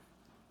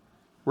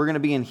We're going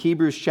to be in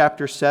Hebrews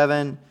chapter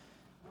 7,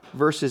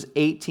 verses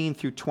 18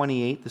 through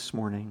 28 this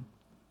morning.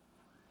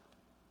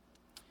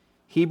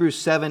 Hebrews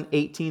 7,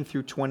 18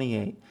 through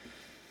 28.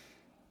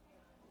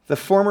 The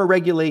former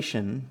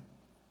regulation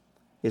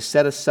is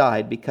set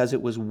aside because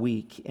it was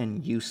weak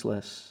and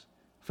useless,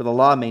 for the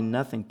law made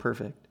nothing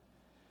perfect.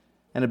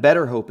 And a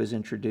better hope is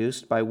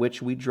introduced by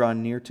which we draw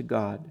near to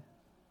God.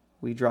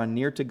 We draw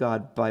near to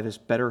God by this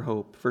better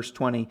hope. Verse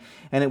 20,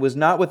 and it was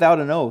not without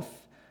an oath.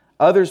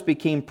 Others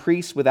became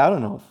priests without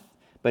an oath.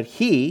 But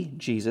he,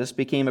 Jesus,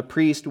 became a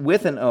priest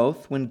with an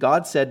oath when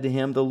God said to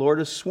him, the Lord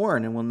has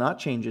sworn and will not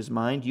change his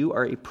mind. You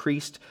are a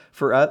priest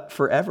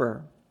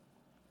forever.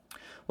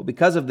 Well,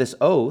 because of this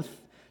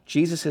oath,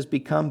 Jesus has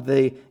become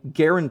the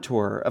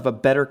guarantor of a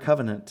better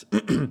covenant.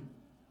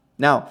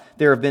 Now,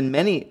 there have been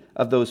many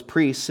of those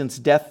priests since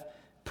death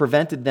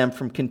prevented them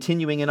from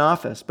continuing in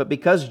office. But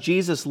because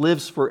Jesus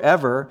lives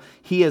forever,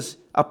 he is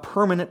a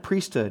permanent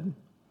priesthood.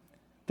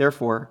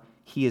 Therefore,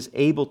 he is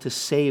able to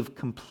save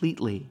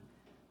completely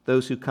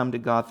those who come to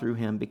God through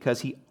him,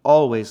 because he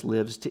always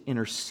lives to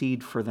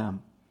intercede for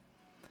them.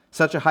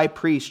 Such a high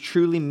priest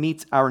truly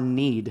meets our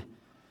need,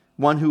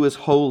 one who is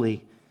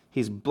holy.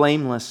 He's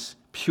blameless,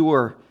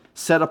 pure,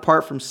 set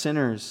apart from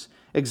sinners,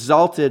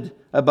 exalted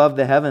above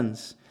the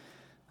heavens.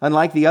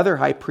 Unlike the other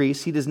high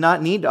priests, he does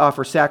not need to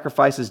offer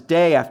sacrifices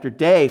day after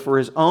day for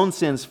his own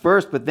sins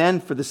first, but then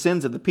for the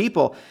sins of the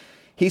people.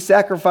 He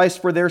sacrificed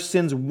for their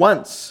sins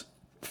once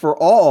for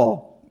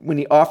all when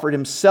he offered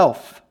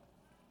himself.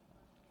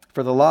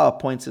 For the law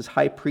appoints as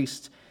high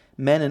priests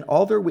men in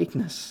all their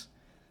weakness.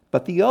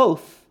 But the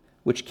oath,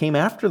 which came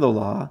after the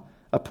law,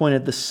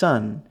 appointed the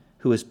Son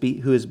who has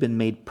been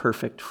made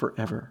perfect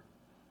forever.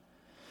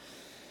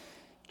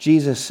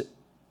 Jesus,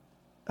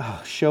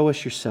 show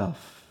us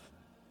yourself.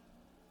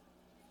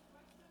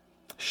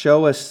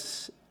 Show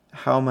us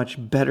how much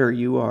better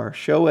you are.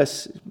 Show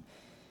us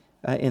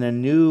in a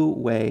new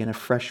way, in a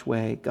fresh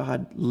way.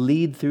 God,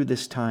 lead through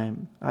this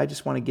time. I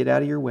just want to get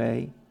out of your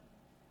way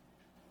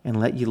and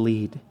let you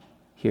lead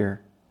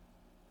here.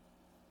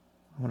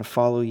 I want to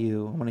follow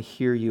you. I want to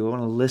hear you. I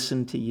want to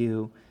listen to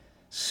you.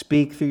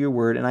 Speak through your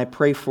word. And I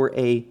pray for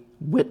a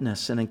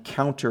witness, an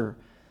encounter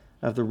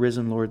of the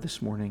risen Lord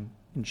this morning.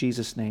 In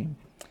Jesus' name,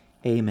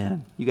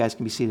 amen. You guys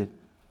can be seated.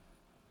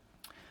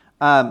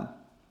 We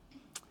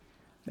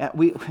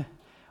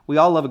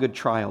all love a good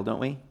trial, don't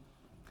we?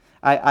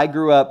 I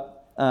grew up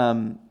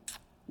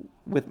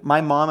with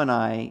my mom, and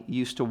I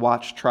used to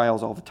watch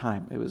trials all the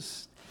time. It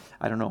was,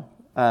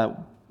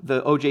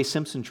 the O.J.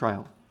 Simpson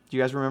trial. Do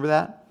you guys remember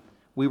that?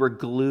 We were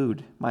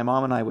glued. My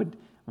mom and I would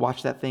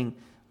watch that thing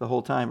the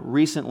whole time.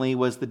 Recently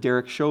was the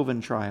Derek Chauvin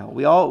trial.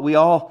 We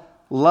all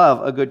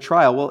love a good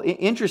trial. Well,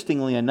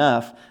 interestingly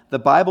enough, the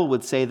Bible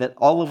would say that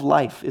all of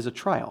life is a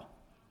trial.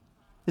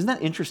 Isn't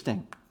that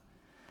interesting?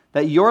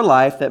 That your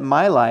life, that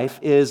my life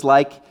is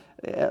like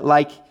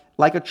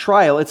a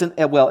trial.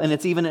 And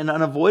it's even an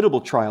unavoidable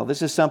trial.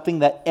 This is something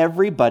that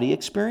everybody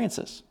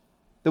experiences,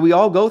 that we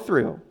all go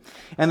through.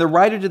 And the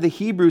writer to the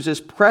Hebrews is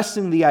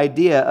pressing the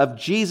idea of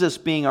Jesus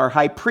being our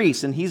high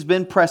priest. And he's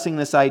been pressing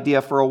this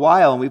idea for a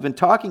while, and we've been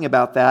talking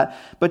about that.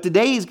 But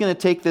today he's going to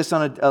take this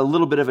on a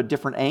little bit of a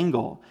different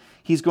angle.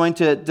 He's going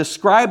to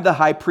describe the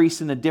high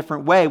priest in a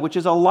different way, which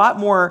is a lot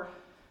more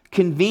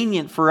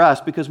convenient for us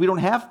because we don't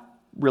have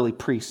really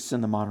priests in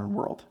the modern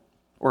world,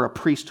 or a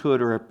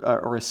priesthood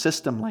or a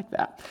system like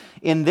that.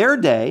 In their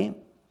day,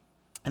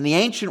 in the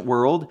ancient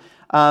world,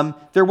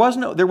 there was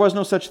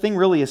no such thing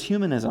really as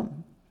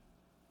humanism.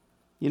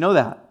 You know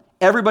that.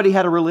 Everybody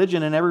had a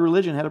religion, and every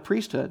religion had a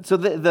priesthood. So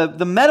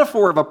the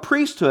metaphor of a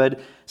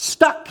priesthood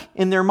stuck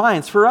in their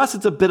minds. For us,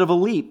 it's a bit of a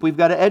leap. We've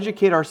got to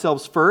educate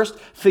ourselves first,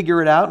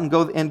 figure it out, and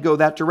go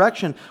that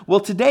direction.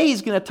 Well, today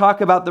he's going to talk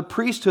about the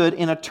priesthood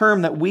in a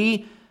term that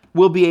we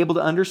will be able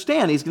to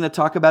understand. He's going to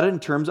talk about it in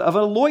terms of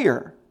a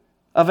lawyer,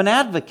 of an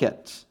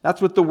advocate.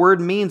 That's what the word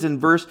means in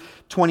verse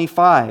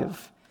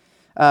 25.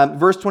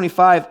 Verse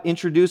 25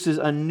 introduces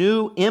a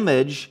new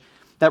image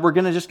that we're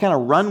going to just kind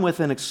of run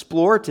with and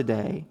explore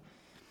today.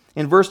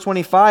 In verse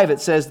 25, it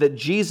says that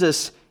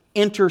Jesus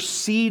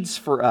intercedes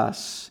for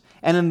us.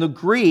 And in the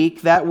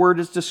Greek, that word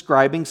is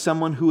describing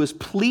someone who is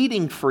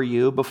pleading for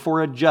you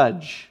before a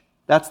judge.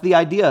 That's the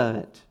idea of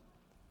it.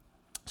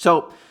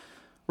 So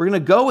we're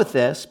going to go with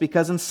this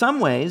because in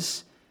some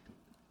ways,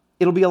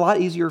 it'll be a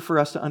lot easier for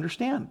us to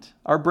understand.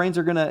 Our brains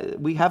are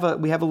we have a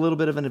little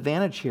bit of an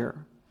advantage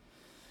here.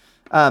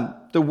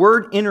 The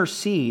word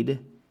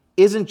intercede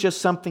isn't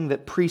just something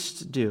that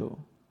priests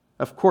do.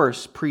 Of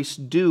course, priests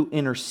do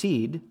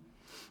intercede.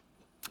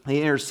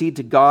 They intercede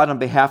to God on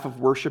behalf of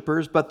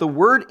worshipers, but the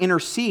word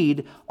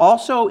intercede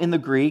also in the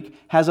Greek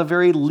has a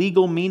very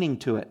legal meaning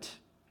to it,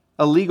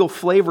 a legal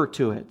flavor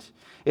to it.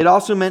 It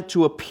also meant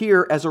to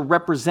appear as a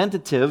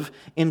representative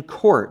in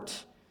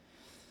court.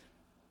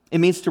 It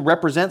means to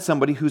represent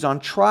somebody who's on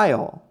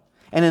trial.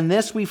 And in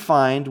this we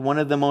find one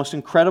of the most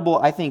incredible,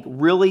 I think,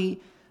 really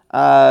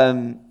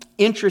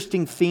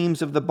interesting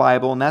themes of the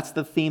Bible, and that's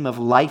the theme of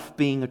life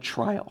being a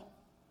trial.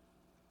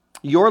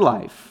 Your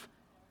life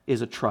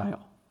is a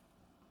trial.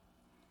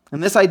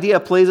 And this idea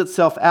plays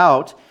itself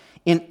out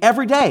in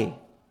every day,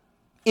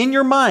 in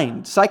your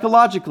mind,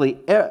 psychologically,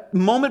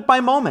 moment by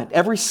moment,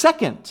 every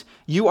second.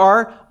 You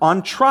are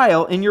on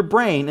trial in your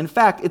brain. In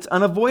fact, it's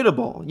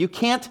unavoidable. You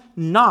can't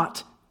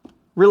not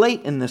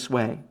relate in this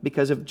way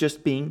because of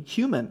just being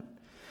human.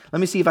 Let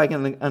me see if I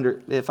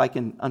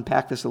can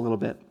unpack this a little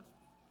bit.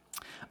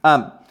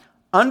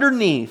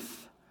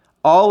 Underneath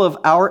all of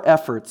our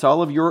efforts,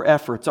 all of your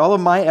efforts, all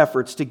of my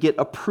efforts to get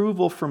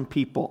approval from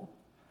people,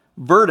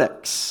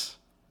 verdicts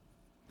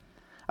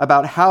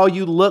about how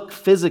you look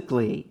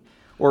physically,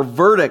 or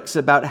verdicts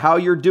about how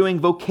you're doing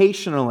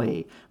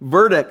vocationally,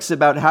 verdicts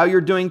about how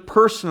you're doing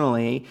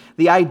personally,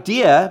 the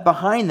idea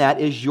behind that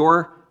is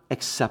your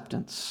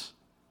acceptance.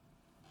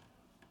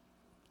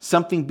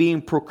 Something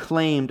being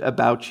proclaimed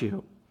about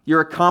you, your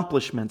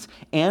accomplishments,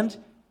 and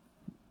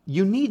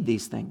you need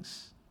these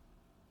things.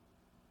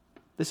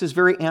 This is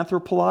very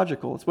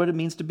anthropological. It's what it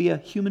means to be a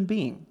human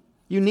being.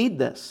 You need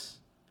this.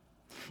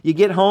 You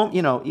get home,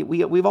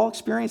 we've all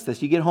experienced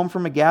this. You get home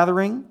from a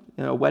gathering,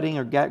 a wedding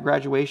or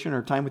graduation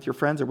or time with your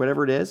friends or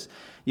whatever it is.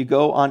 You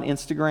go on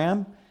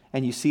Instagram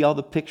and you see all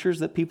the pictures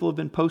that people have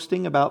been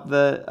posting about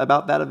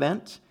that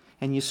event,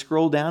 and you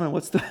scroll down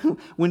and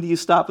when do you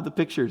stop at the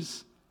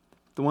pictures?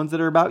 The ones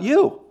that are about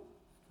you,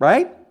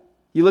 right?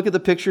 You look at the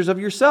pictures of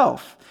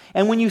yourself.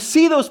 And when you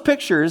see those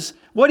pictures,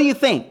 what do you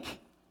think?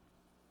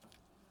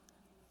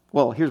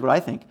 Well, here's what I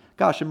think.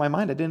 Gosh, in my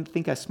mind, I didn't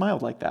think I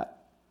smiled like that.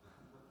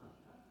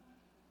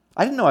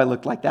 I didn't know I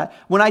looked like that.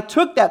 When I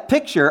took that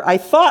picture, I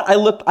thought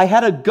I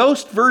had a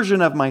ghost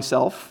version of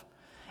myself,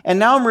 and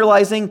now I'm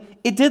realizing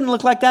it didn't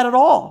look like that at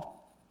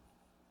all.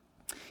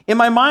 In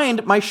my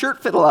mind, my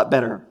shirt fit a lot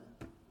better.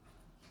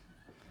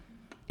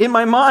 In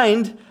my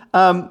mind,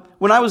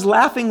 when I was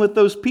laughing with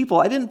those people,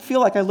 I didn't feel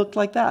like I looked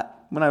like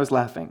that when I was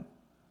laughing.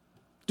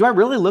 Do I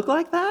really look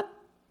like that?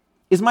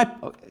 Is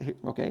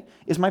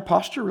my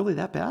posture really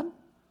that bad?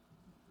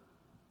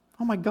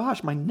 Oh my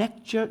gosh, my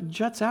neck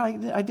juts out.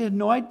 I had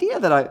no idea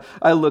that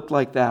I looked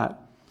like that.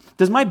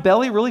 Does my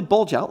belly really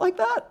bulge out like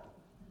that?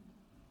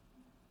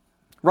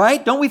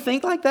 Right? Don't we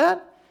think like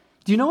that?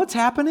 Do you know what's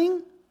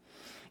happening?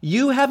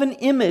 You have an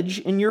image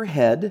in your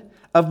head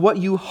of what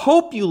you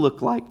hope you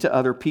look like to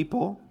other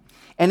people.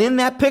 And in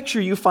that picture,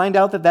 you find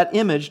out that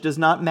image does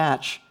not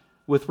match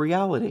with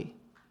reality.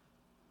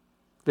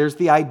 There's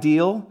the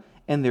ideal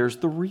and there's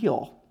the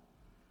real.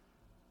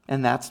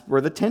 And that's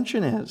where the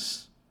tension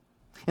is.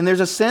 And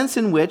there's a sense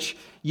in which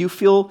you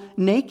feel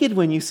naked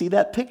when you see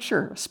that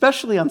picture,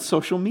 especially on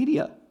social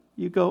media.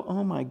 You go,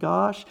 oh my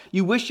gosh.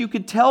 You wish you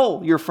could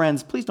tell your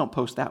friends, please don't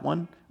post that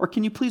one. Or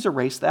can you please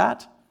erase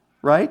that?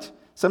 Right?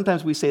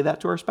 Sometimes we say that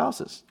to our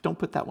spouses. Don't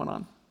put that one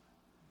on.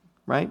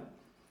 Right?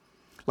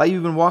 Like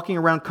you've been walking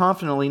around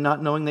confidently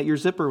not knowing that your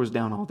zipper was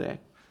down all day.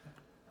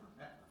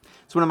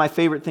 It's one of my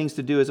favorite things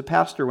to do as a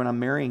pastor when I'm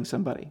marrying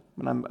somebody,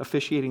 when I'm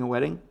officiating a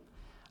wedding.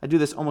 I do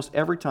this almost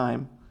every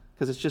time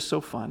because it's just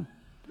so fun.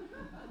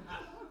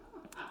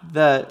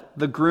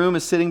 The groom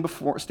is standing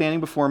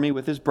before me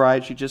with his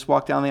bride. She just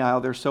walked down the aisle.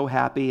 They're so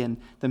happy, and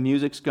the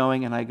music's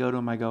going, and I go to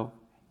him, your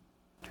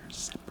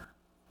zipper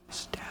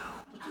is down.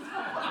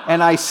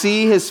 And I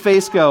see his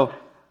face go,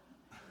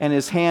 and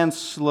his hand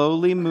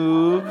slowly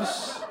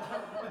moves,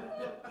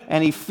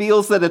 and he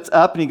feels that it's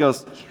up, and he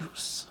goes, you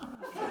son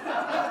of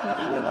a...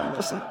 And I'm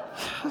just like,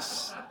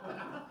 yes.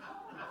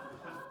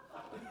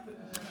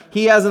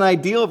 He has an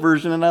ideal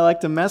version, and I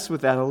like to mess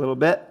with that a little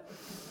bit.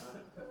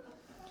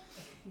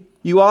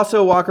 You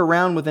also walk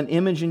around with an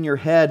image in your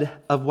head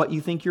of what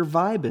you think your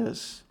vibe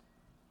is,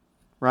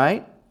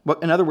 right?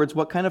 In other words,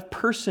 what kind of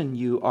person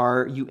you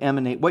are, you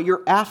emanate, what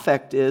your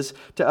affect is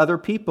to other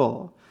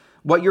people,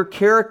 what your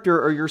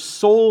character or your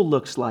soul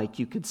looks like,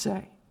 you could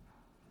say.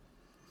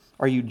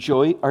 Are you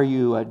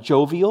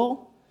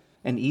jovial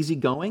and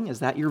easygoing? Is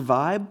that your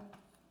vibe?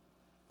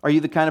 Are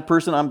you the kind of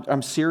person,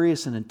 I'm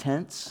serious and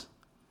intense?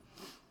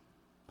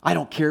 I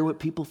don't care what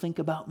people think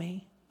about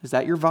me. Is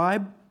that your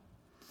vibe?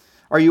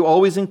 Are you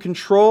always in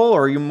control?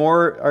 Or are you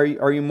more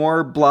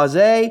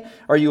blasé?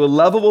 Are you a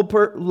lovable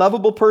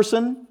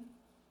person?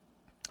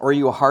 Or are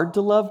you a hard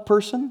to love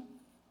person?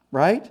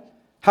 Right?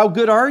 How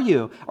good are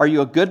you? Are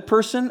you a good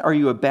person? Are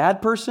you a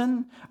bad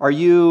person? Are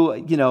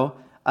you,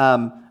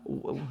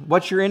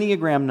 what's your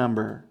Enneagram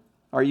number?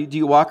 Do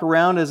you walk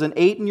around as an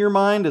 8 in your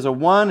mind, as a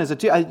 1, as a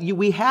 2?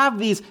 We have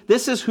these,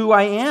 this is who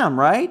I am,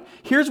 right?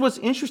 Here's what's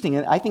interesting,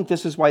 and I think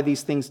this is why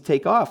these things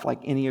take off,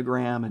 like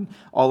Enneagram and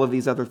all of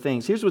these other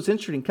things. Here's what's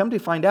interesting. Come to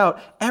find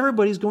out,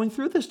 everybody's going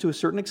through this to a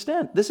certain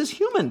extent. This is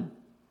human.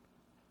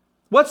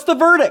 What's the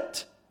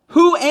verdict?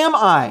 Who am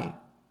I?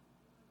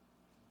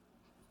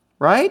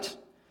 Right?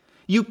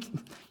 You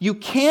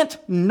can't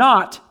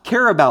not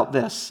care about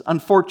this,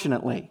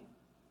 unfortunately.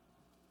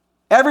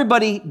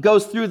 Everybody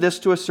goes through this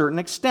to a certain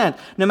extent.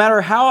 No matter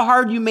how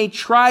hard you may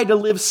try to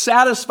live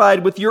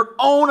satisfied with your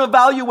own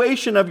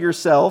evaluation of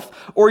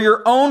yourself or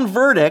your own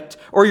verdict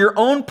or your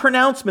own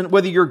pronouncement,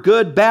 whether you're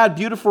good, bad,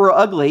 beautiful, or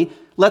ugly,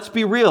 let's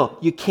be real,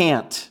 you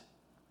can't.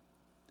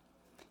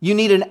 You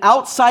need an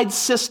outside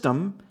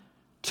system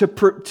to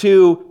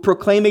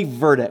proclaim a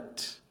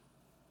verdict.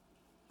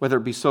 Whether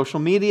it be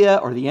social media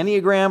or the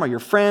Enneagram or your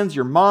friends,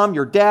 your mom,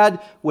 your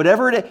dad,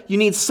 whatever it is, you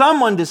need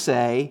someone to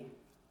say,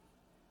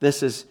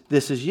 this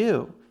is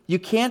you. You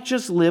can't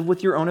just live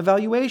with your own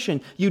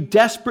evaluation. You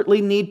desperately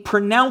need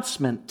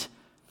pronouncement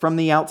from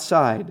the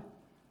outside.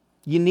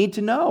 You need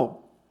to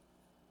know.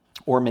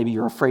 Or maybe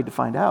you're afraid to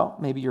find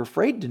out. Maybe you're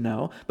afraid to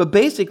know. But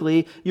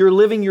basically, you're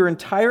living your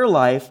entire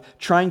life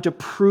trying to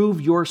prove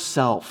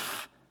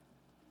yourself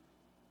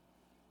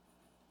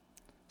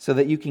so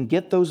that you can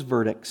get those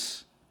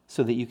verdicts,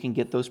 so that you can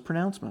get those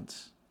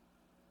pronouncements,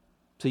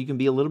 so you can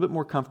be a little bit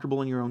more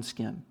comfortable in your own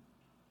skin.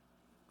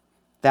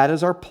 That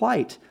is our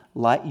plight.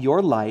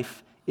 Your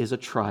life is a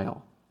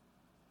trial.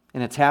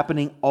 And it's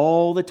happening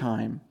all the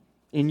time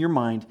in your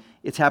mind.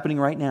 It's happening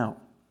right now.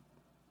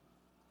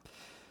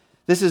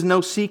 This is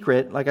no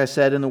secret, like I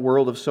said, in the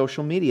world of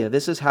social media.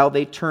 This is how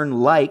they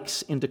turn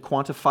likes into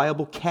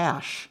quantifiable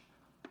cash.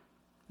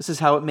 This is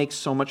how it makes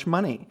so much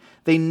money.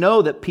 They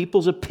know that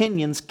people's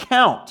opinions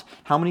count.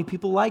 How many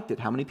people liked it?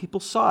 How many people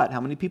saw it? How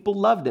many people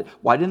loved it?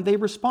 Why didn't they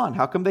respond?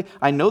 How come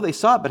I know they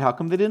saw it, but how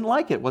come they didn't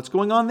like it? What's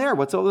going on there?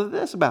 What's all of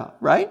this about,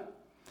 right?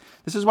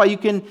 This is why you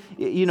can,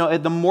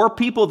 the more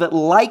people that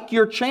like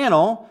your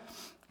channel,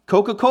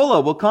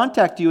 Coca-Cola will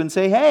contact you and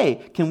say,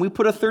 hey, can we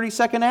put a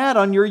 30-second ad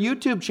on your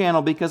YouTube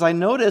channel because I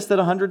noticed that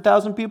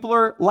 100,000 people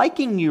are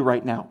liking you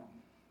right now.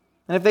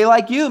 And if they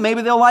like you,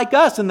 maybe they'll like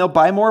us and they'll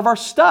buy more of our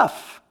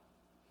stuff.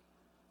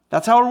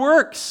 That's how it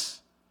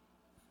works.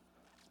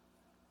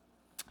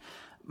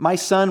 My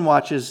son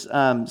watches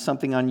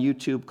something on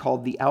YouTube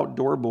called The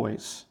Outdoor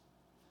Boys.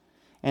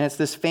 And it's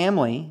this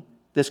family,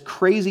 this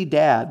crazy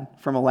dad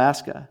from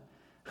Alaska,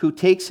 who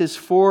takes his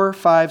 4,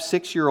 5,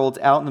 6-year-olds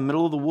out in the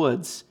middle of the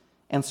woods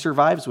and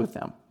survives with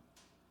them.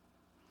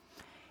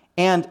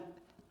 And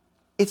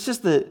it's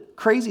just the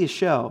craziest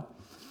show.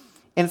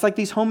 And it's like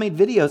these homemade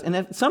videos. And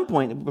at some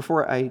point,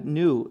 before I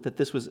knew that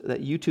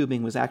that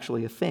YouTubing was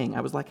actually a thing,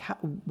 I was like,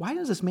 why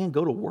does this man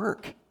go to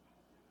work? I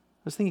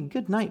was thinking,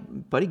 good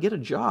night, buddy, get a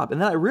job.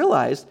 And then I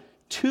realized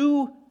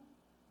 2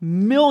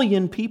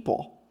 million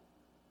people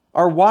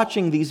are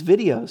watching these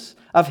videos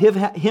of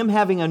him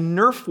having a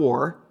Nerf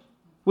war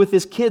with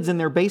his kids in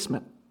their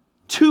basement.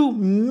 2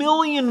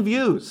 million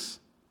views.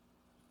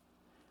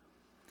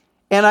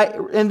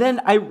 And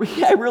then I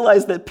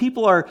realized that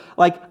people are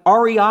like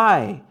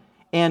REI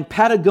and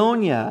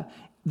Patagonia,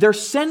 they're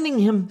sending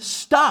him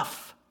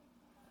stuff.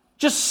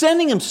 Just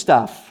sending him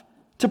stuff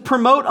to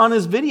promote on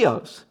his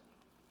videos.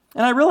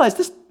 And I realized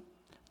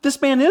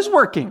this man is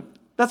working.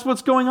 That's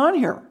what's going on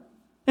here.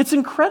 It's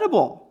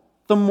incredible.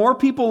 The more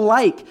people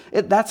like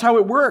it, that's how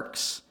it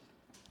works.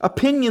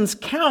 Opinions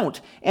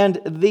count. And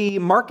the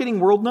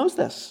marketing world knows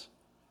this.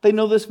 They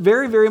know this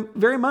very, very,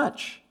 very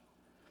much.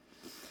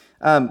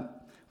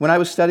 When I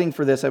was studying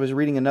for this, I was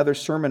reading another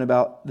sermon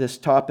about this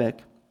topic.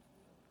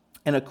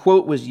 And a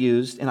quote was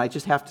used, and I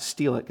just have to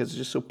steal it because it's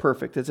just so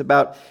perfect.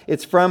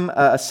 It's from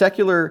a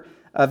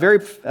very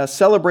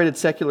celebrated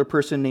secular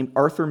person named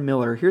Arthur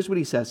Miller. Here's what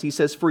he says. He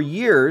says, "For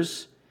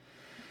years,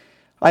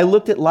 I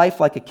looked at life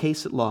like a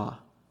case at law."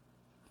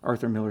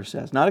 Arthur Miller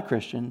says, not a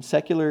Christian,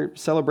 secular,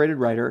 celebrated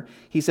writer.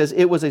 He says,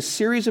 "It was a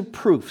series of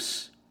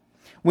proofs.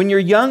 When you're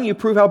young, you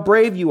prove how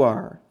brave you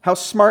are, how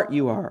smart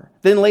you are.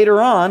 Then later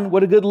on,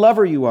 what a good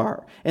lover you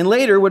are. And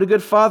later, what a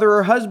good father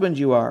or husband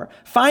you are.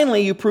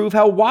 Finally, you prove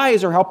how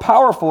wise or how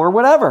powerful or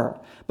whatever.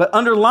 But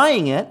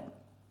underlying it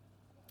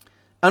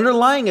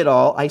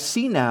all, I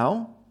see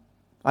now,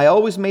 I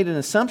always made an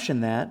assumption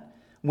that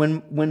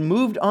when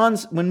moved on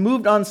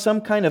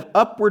some kind of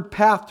upward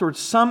path towards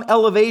some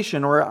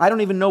elevation, or I don't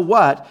even know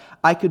what,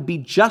 I could be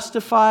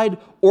justified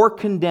or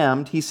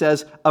condemned," he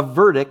says, "a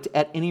verdict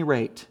at any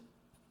rate.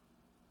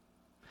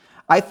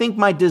 I think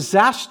my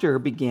disaster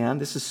began,"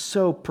 this is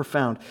so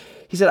profound.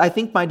 He said, "I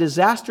think my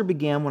disaster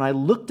began when I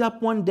looked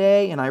up one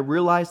day and I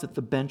realized that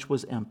the bench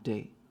was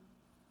empty.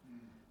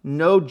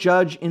 No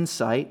judge in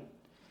sight,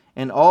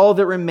 and all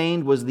that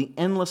remained was the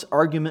endless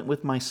argument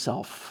with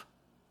myself.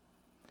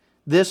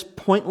 This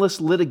pointless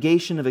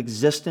litigation of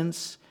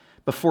existence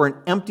before an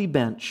empty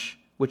bench,"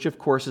 which of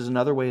course is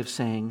another way of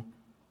saying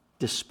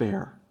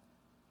despair.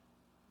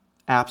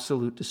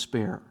 Absolute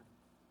despair.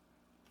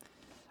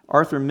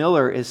 Arthur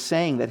Miller is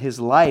saying that his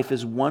life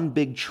is one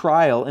big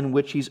trial in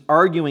which he's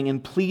arguing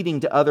and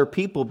pleading to other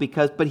people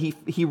but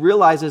he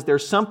realizes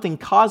there's something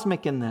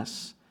cosmic in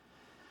this.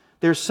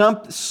 There's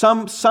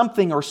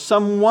something or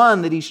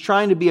someone that he's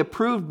trying to be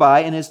approved by,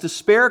 and his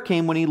despair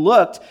came when he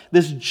looked,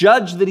 this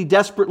judge that he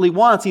desperately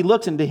wants, he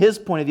looks into his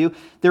point of view,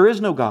 there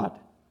is no God.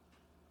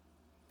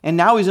 And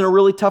now he's in a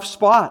really tough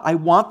spot. I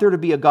want there to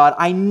be a God.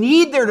 I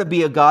need there to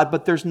be a God,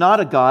 but there's not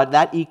a God.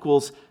 That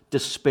equals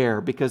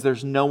despair because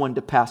there's no one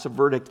to pass a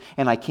verdict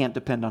and I can't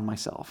depend on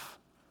myself.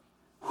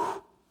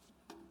 Whew.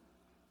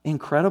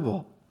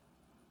 Incredible.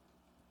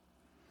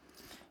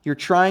 You're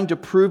trying to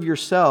prove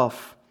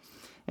yourself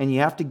and you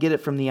have to get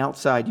it from the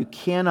outside. You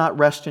cannot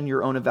rest in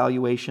your own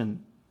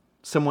evaluation.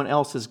 Someone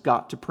else has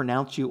got to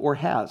pronounce you or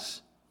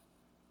has.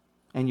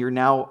 And you're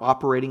now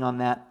operating on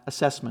that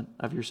assessment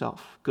of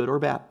yourself, good or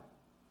bad.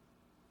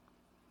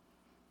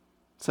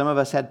 Some of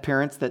us had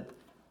parents that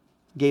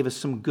gave us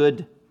some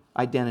good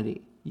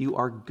identity. You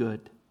are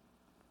good.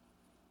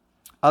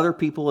 Other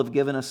people have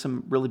given us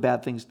some really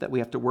bad things that we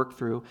have to work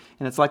through,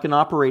 and it's like an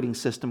operating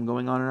system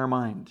going on in our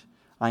mind.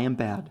 I am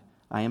bad.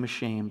 I am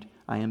ashamed.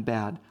 I am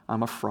bad.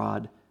 I'm a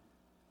fraud.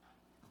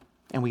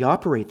 And we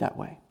operate that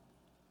way,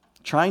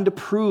 trying to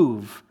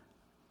prove,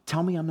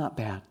 tell me I'm not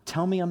bad.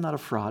 Tell me I'm not a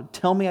fraud.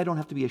 Tell me I don't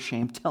have to be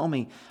ashamed. Tell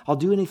me I'll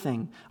do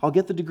anything. I'll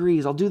get the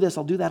degrees. I'll do this.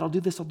 I'll do that. I'll do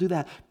this. I'll do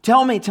that.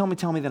 Tell me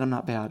that I'm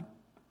not bad.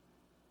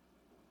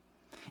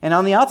 And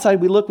on the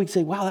outside, we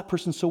say, wow, that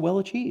person's so well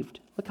achieved.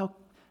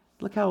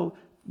 Look how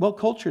well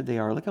cultured they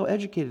are. Look how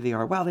educated they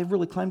are. Wow, they've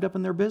really climbed up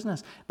in their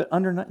business. But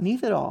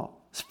underneath it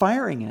all,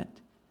 firing it,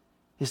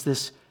 is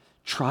this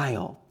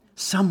trial.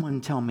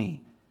 Someone tell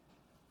me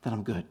that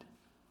I'm good.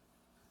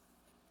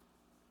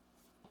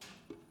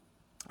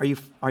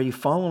 Are you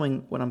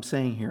following what I'm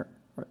saying here?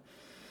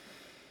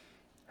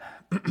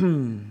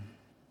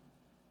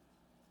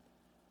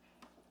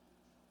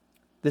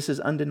 This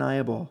is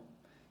undeniable,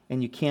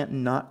 and you can't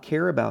not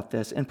care about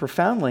this. And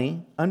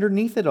profoundly,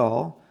 underneath it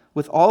all,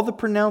 with all the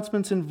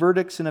pronouncements and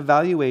verdicts and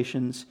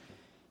evaluations,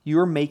 you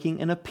are making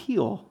an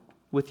appeal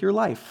with your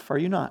life, are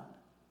you not?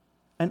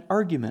 An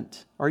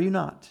argument, are you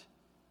not?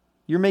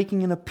 You're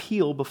making an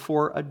appeal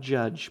before a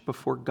judge,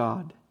 before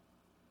God.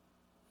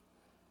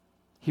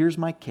 Here's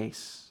my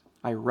case.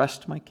 I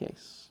rest my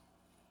case.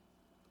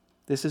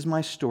 This is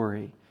my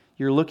story.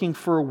 You're looking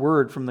for a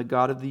word from the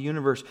God of the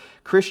universe.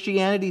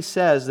 Christianity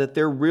says that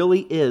there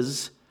really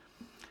is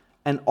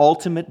an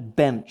ultimate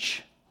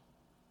bench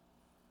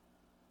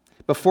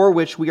before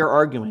which we are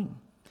arguing.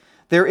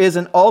 There is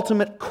an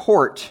ultimate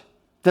court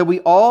that we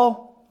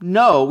all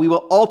know we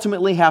will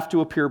ultimately have to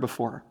appear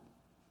before.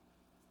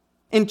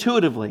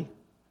 Intuitively.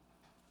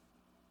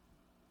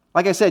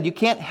 Like I said, you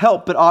can't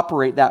help but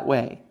operate that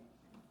way.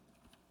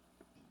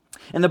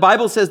 And the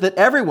Bible says that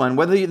everyone,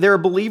 whether they're a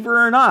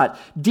believer or not,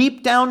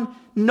 deep down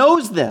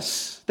knows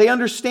this. They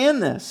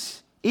understand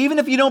this. Even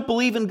if you don't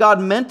believe in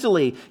God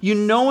mentally, you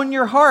know in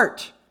your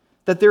heart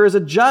that there is a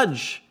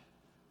judge,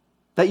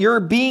 that you're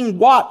being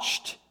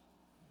watched,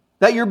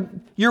 that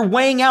you're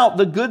weighing out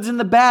the goods and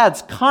the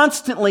bads,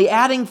 constantly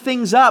adding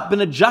things up and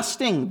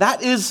adjusting.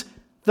 That is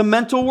the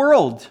mental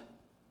world.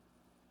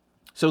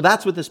 So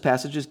that's what this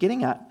passage is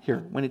getting at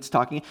here when it's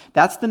talking.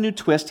 That's the new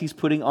twist he's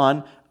putting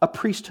on a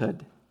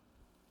priesthood.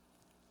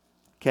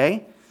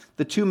 Okay?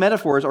 The two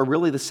metaphors are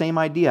really the same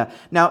idea.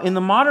 Now, in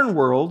the modern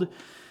world,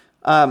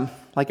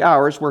 like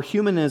ours, where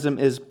humanism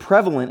is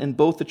prevalent in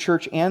both the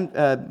church and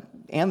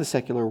the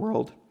secular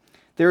world,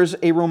 there's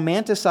a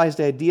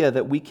romanticized idea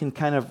that we can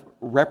kind of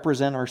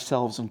represent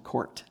ourselves in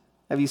court.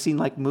 Have you seen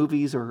like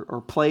movies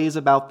or plays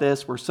about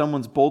this where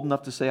someone's bold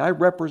enough to say, I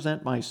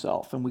represent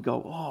myself? And we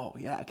go, oh,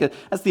 yeah, 'cause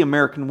that's the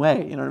American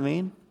way, you know what I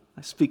mean?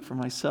 I speak for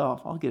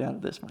myself. I'll get out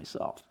of this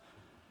myself.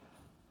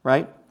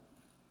 Right?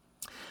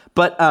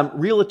 But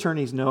real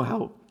attorneys know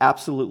how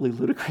absolutely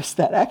ludicrous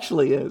that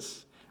actually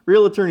is.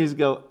 Real attorneys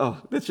go,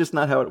 oh, that's just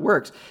not how it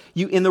works.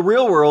 In the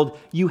real world,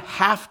 you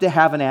have to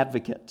have an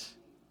advocate.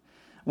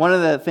 One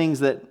of the things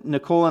that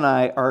Nicole and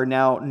I are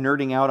now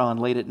nerding out on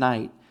late at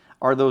night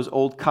are those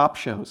old cop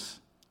shows.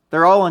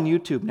 They're all on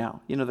YouTube now.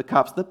 You know, the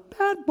cops, the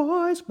bad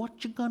boys,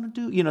 what you gonna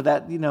do?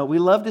 We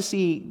love to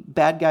see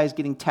bad guys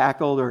getting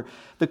tackled or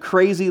the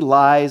crazy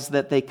lies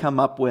that they come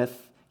up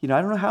with. I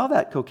don't know how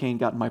that cocaine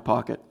got in my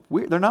pocket.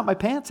 They're not my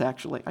pants,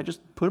 actually. I just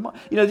put them on.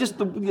 Just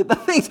the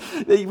things.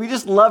 We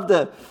just love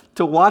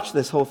to watch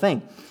this whole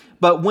thing.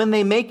 But when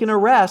they make an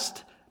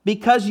arrest,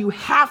 because you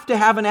have to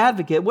have an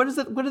advocate, what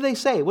do they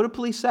say? What do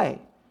police say?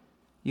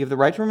 You have the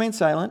right to remain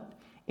silent.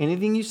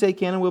 Anything you say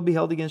can and will be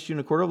held against you in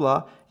a court of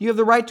law. You have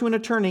the right to an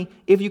attorney.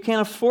 If you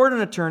can't afford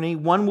an attorney,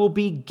 one will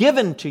be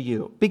given to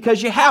you.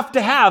 Because you have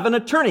to have an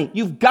attorney.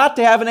 You've got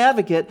to have an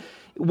advocate.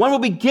 One will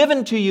be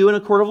given to you in a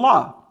court of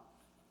law.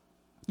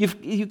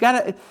 You've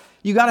got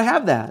to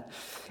have that.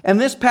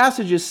 And this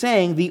passage is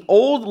saying the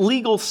old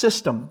legal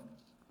system,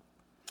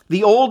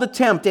 the old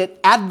attempt at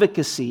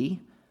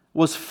advocacy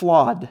was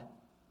flawed.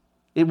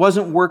 It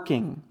wasn't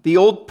working. The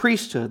old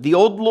priesthood, the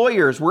old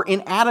lawyers were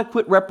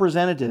inadequate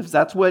representatives.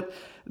 That's what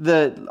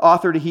the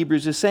author to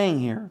Hebrews is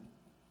saying here.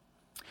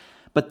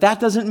 But that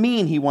doesn't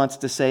mean he wants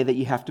to say that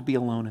you have to be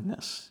alone in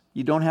this.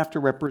 You don't have to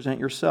represent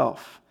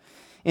yourself.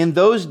 In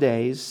those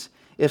days,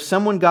 if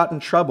someone got in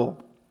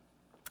trouble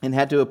and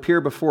had to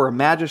appear before a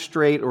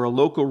magistrate or a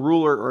local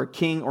ruler or a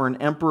king or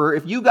an emperor,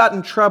 if you got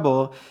in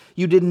trouble,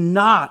 you did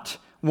not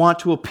want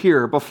to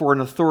appear before an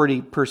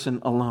authority person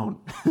alone.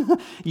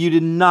 You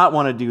did not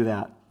want to do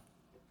that.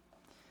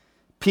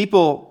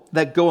 People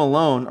that go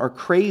alone are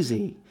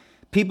crazy.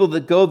 People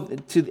that go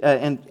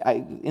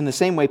to, in the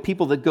same way,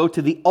 people that go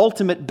to the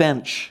ultimate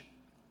bench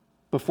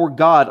before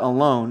God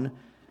alone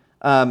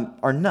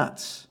are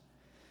nuts.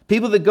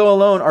 People that go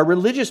alone are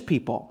religious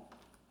people.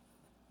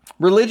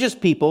 Religious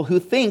people who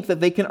think that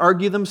they can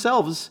argue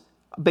themselves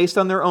based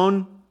on their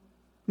own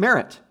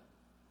merit.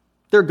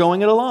 They're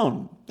going it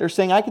alone. They're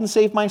saying, I can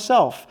save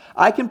myself.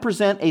 I can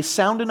present a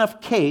sound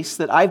enough case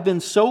that I've been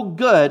so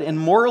good and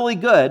morally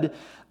good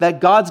that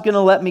God's going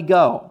to let me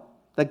go,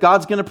 that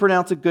God's going to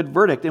pronounce a good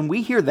verdict. And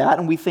we hear that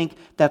and we think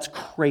that's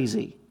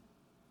crazy.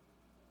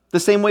 The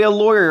same way a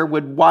lawyer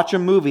would watch a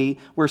movie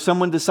where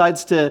someone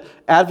decides to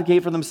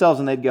advocate for themselves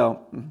and they'd go,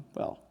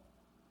 well,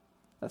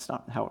 that's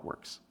not how it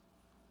works,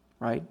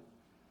 right?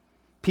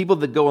 People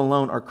that go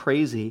alone are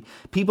crazy.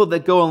 People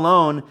that go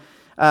alone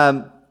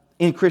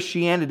in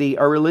Christianity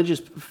are religious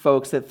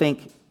folks that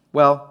think,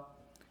 well,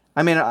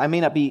 I may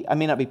not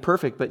be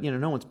perfect, but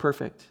no one's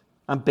perfect.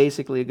 I'm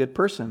basically a good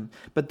person.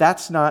 But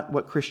that's not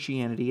what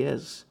Christianity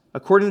is.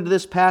 According to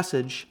this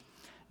passage,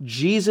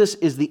 Jesus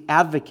is the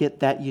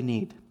advocate that you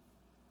need.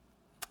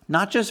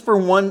 Not just for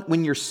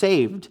when you're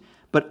saved,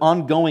 but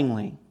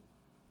ongoingly,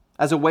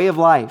 as a way of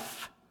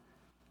life,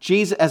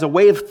 Jesus as a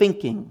way of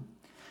thinking.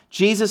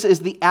 Jesus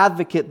is the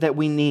advocate that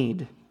we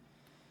need.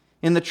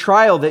 In the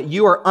trial that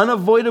you are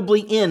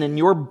unavoidably in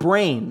your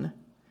brain,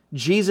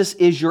 Jesus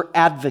is your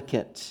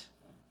advocate.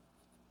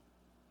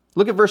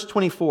 Look at verse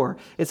 24.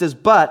 It says,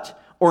 but,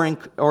 or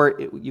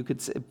you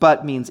could say,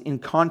 but means in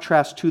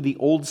contrast to the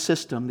old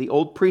system, the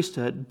old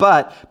priesthood,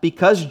 but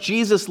because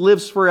Jesus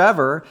lives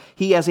forever,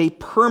 he has a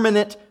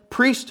permanent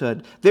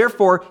priesthood.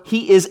 Therefore,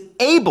 he is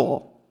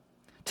able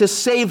to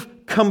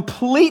save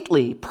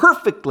completely,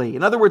 perfectly.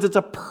 In other words, it's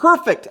a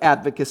perfect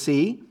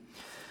advocacy.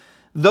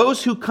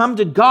 Those who come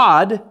to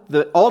God,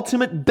 the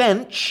ultimate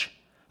bench,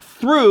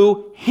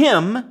 through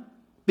him,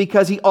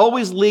 because he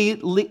always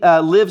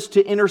lives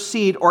to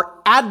intercede or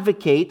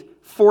advocate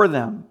for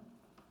them.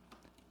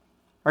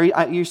 Are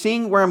you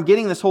seeing where I'm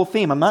getting this whole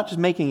theme? I'm not just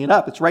making it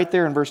up. It's right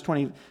there in verse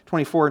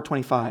 24 and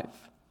 25.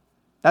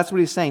 That's what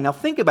he's saying. Now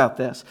think about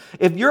this.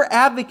 If your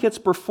advocate's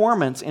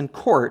performance in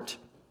court,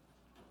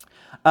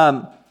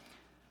 your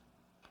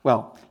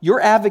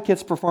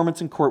advocate's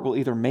performance in court will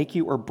either make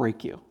you or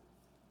break you.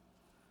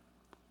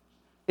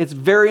 It's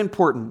very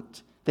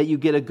important that you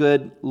get a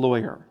good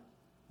lawyer.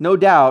 No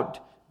doubt,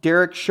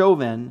 Derek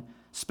Chauvin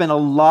spent a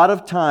lot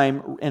of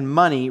time and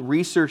money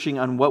researching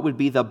on what would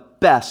be the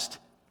best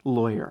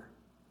lawyer,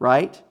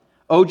 right?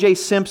 O.J.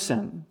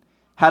 Simpson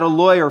had a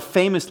lawyer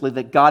famously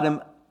that got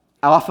him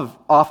off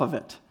of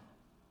it.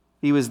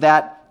 He was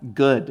that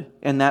good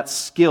and that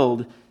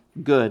skilled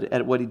good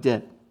at what he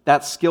did.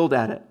 That skilled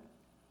at it.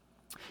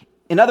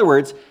 In other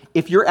words,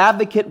 if your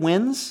advocate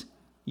wins,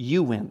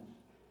 you win.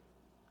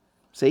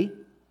 See?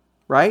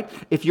 Right?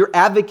 If your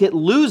advocate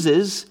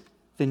loses,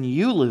 then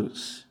you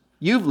lose.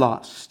 You've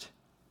lost.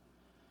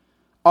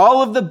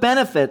 All of the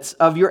benefits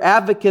of your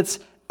advocate's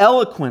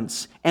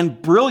eloquence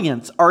and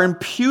brilliance are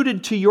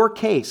imputed to your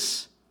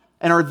case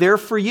and are there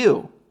for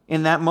you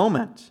in that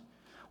moment.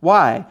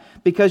 Why?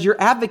 Because your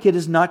advocate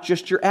is not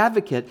just your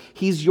advocate.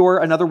 He's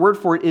another word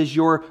for it is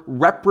your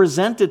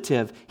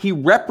representative. He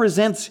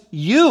represents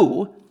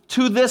you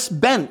to this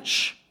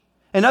bench.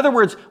 In other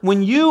words,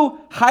 when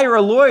you hire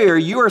a lawyer,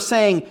 you are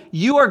saying,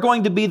 you are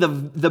going to be the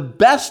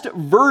best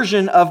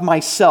version of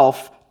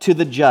myself to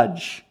the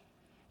judge.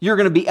 You're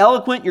going to be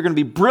eloquent. You're going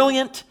to be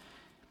brilliant.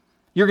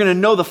 You're going to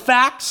know the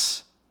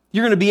facts.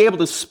 You're going to be able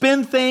to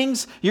spin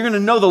things. You're going to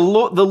know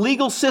the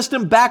legal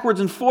system backwards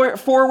and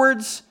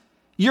forwards.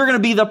 You're going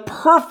to be the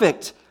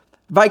perfect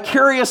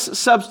vicarious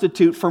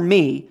substitute for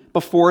me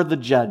before the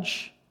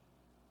judge.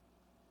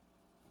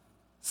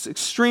 It's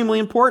extremely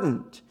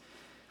important.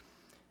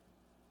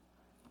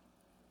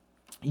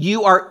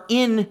 You are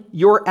in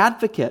your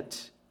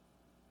advocate.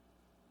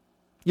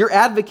 Your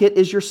advocate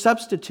is your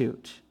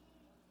substitute.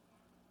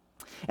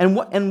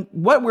 And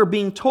what we're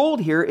being told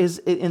here is,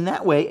 in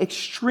that way,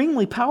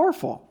 extremely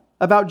powerful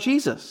about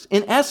Jesus.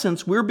 In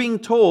essence, we're being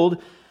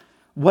told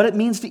what it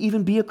means to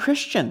even be a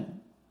Christian.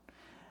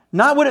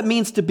 Not what it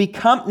means to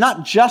become,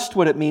 not just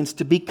what it means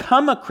to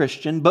become a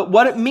Christian, but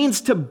what it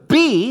means to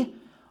be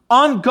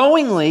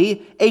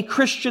ongoingly a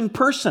Christian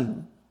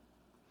person.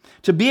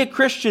 To be a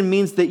Christian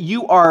means that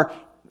you are,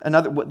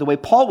 the way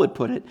Paul would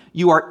put it,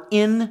 you are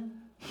in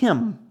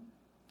Him.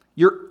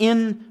 You're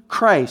in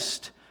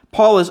Christ.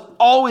 Paul is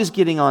always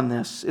getting on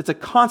this. It's a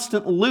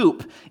constant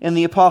loop in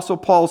the Apostle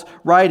Paul's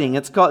writing.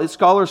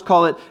 Scholars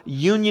call it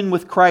union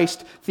with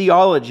Christ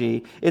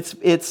theology.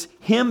 It's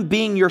Him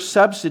being your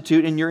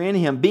substitute and you're in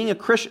Him. Being a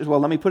Christian, well,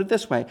 let me put it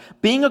this way.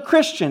 Being a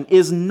Christian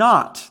is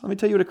not, let me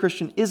tell you what a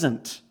Christian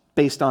isn't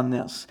based on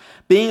this.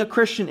 Being a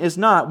Christian is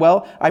not,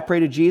 well, I pray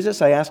to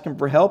Jesus, I ask Him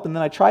for help, and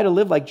then I try to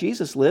live like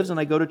Jesus lives, and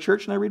I go to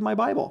church and I read my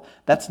Bible.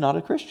 That's not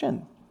a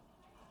Christian.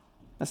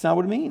 That's not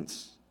what it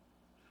means.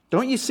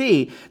 Don't you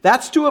see?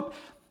 That's to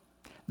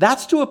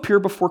appear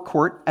before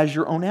court as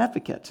your own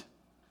advocate.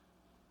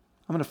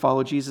 I'm going to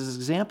follow Jesus'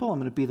 example. I'm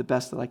going to be the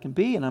best that I can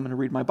be, and I'm going to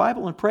read my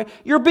Bible and pray.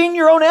 You're being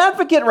your own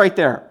advocate right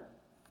there.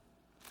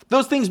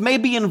 Those things may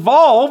be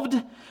involved,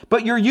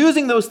 but you're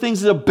using those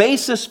things as a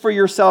basis for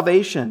your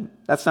salvation.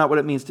 That's not what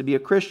it means to be a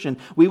Christian.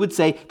 We would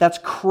say, that's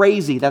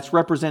crazy. That's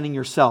representing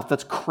yourself.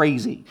 That's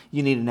crazy.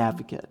 You need an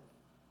advocate.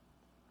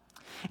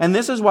 And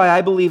this is why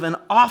I believe an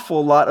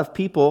awful lot of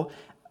people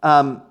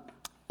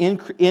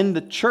in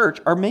the church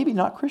are maybe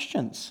not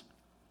Christians.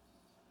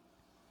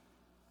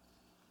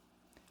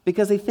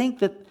 Because they think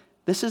that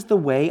this is the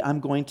way I'm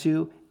going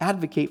to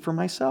advocate for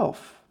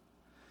myself.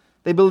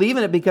 They believe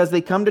in it because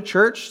they come to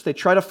church, they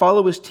try to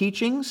follow his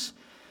teachings,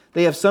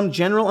 they have some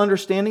general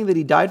understanding that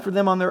he died for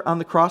them on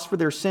the cross for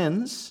their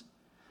sins.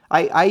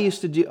 I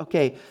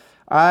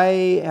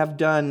have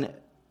done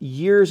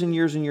years and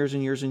years and years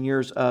and years and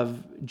years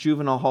of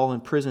juvenile hall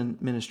and prison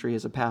ministry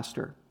as a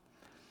pastor.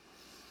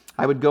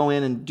 I would go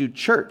in and do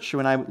church.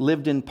 When I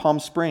lived in Palm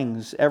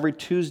Springs, every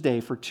Tuesday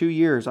for 2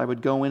 years, I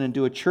would go in and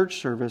do a church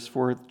service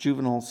for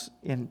juveniles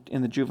in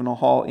the juvenile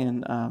hall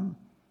in,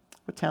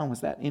 what town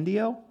was that?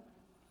 Indio?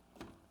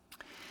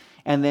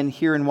 And then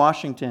here in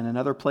Washington and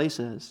other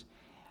places.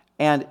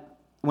 And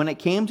when it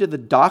came to the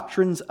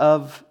doctrines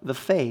of the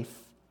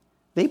faith,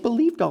 they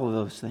believed all of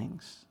those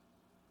things.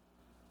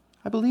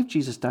 I believe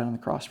Jesus died on the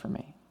cross for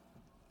me.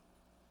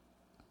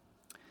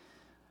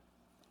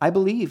 I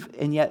believe,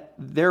 and yet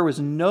there was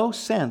no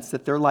sense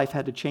that their life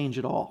had to change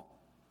at all.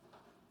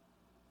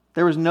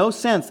 There was no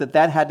sense that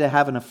that had to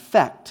have an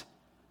effect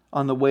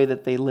on the way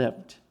that they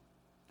lived.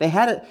 They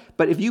had it,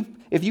 but if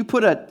you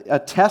put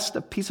a test,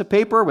 a piece of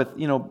paper with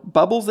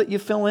bubbles that you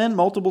fill in,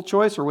 multiple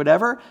choice or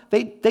whatever,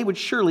 they would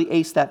surely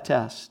ace that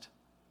test.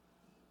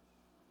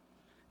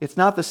 It's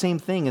not the same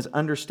thing as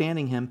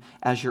understanding him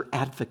as your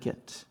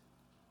advocate.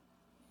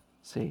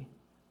 See?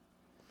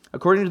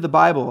 According to the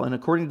Bible and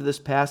according to this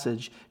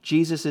passage,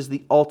 Jesus is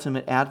the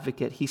ultimate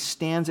advocate. He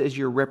stands as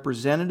your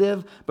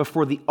representative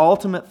before the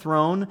ultimate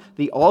throne,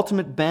 the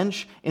ultimate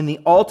bench, in the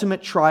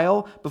ultimate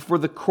trial, before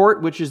the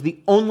court which is the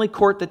only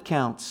court that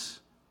counts.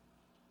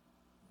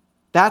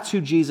 That's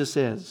who Jesus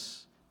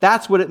is.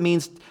 That's what it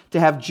means to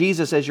have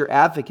Jesus as your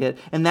advocate,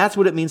 and that's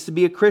what it means to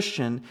be a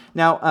Christian.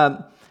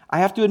 Now, I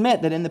have to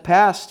admit that in the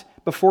past,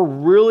 before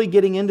really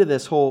getting into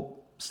this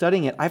whole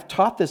studying it, I've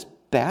taught this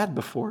bad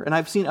before. And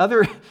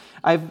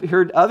I've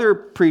heard other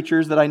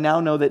preachers that I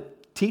now know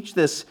that teach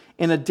this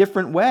in a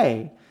different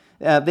way.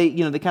 They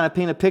kind of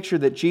paint a picture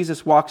that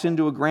Jesus walks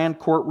into a grand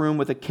courtroom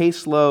with a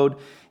caseload,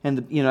 and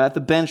at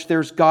the bench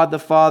there's God the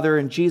Father,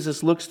 and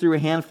Jesus looks through a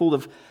handful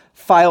of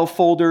file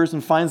folders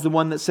and finds the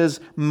one that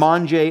says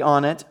Mange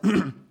on it,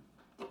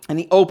 and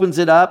he opens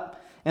it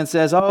up and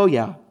says, "Oh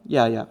yeah,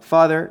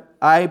 Father,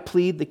 I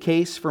plead the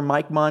case for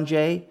Mike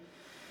Mange.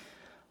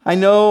 I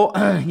know,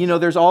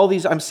 there's all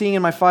these, I'm seeing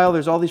in my file,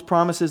 there's all these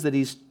promises that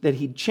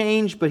he'd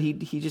changed, but he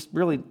just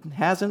really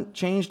hasn't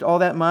changed all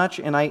that much.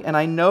 And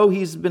I know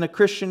he's been a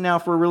Christian now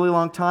for a really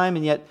long time,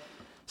 and yet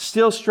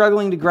still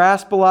struggling to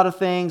grasp a lot of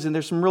things, and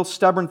there's some real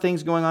stubborn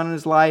things going on in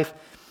his life.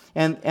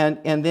 And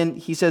then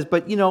he says,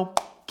 but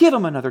give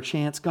him another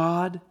chance,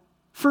 God,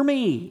 for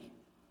me.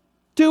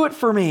 Do it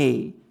for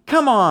me.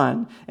 Come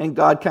on." And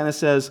God kind of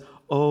says,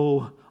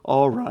 "Oh,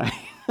 all right.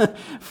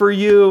 For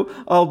you,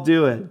 I'll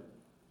do it."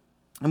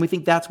 And we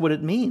think that's what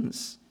it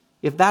means.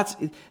 If that's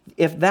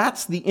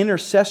the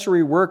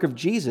intercessory work of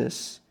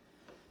Jesus,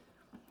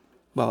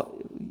 well,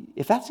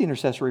 if that's the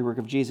intercessory work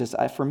of Jesus,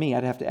 for me,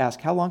 I'd have to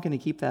ask, how long can he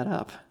keep that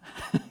up?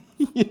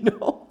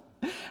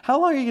 How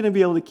long are you going to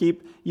be able to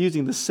keep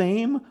using the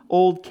same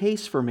old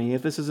case for me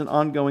if this is an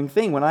ongoing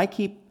thing when I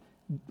keep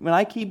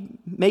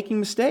making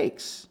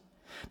mistakes?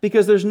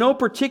 Because there's no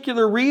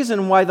particular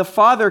reason why the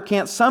Father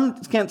can't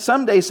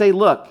someday say,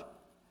 "Look,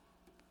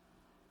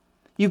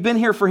 you've been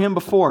here for him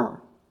before.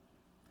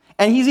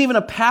 And he's even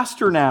a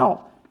pastor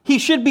now. He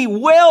should be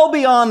well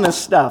beyond this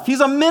stuff. He's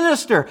a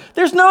minister.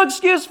 There's no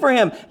excuse for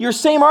him. Your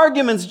same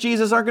arguments,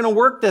 Jesus, aren't going to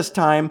work this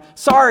time.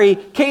 Sorry,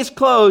 case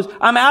closed.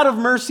 I'm out of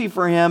mercy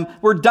for him.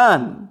 We're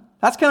done."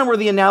 That's kind of where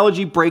the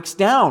analogy breaks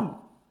down.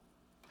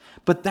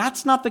 But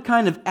that's not the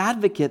kind of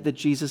advocate that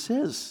Jesus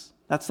is.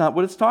 That's not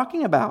what it's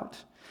talking about.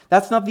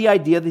 That's not the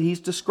idea that he's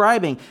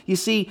describing. You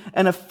see,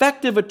 an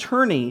effective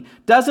attorney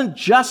doesn't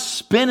just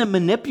spin and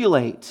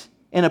manipulate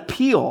and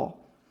appeal.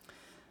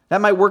 That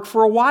might work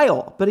for a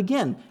while, but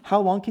again, how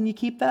long can you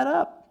keep that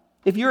up?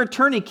 If your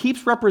attorney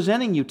keeps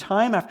representing you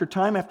time after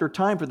time after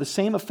time for the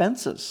same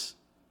offenses,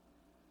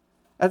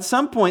 at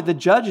some point the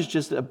judge is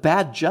just a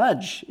bad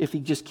judge if he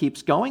just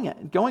keeps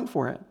going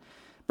for it.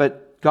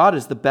 But God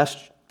is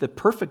the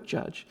perfect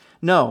judge.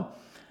 No,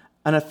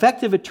 an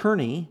effective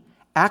attorney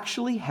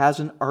actually has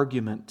an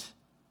argument,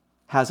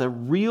 has a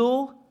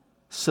real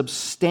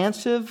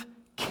substantive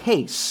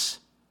case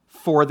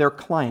for their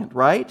client,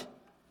 right?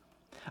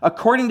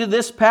 According to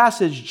this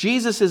passage,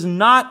 Jesus is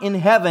not in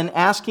heaven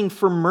asking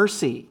for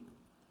mercy.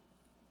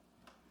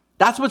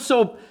 That's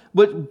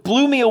what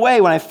blew me away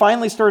when I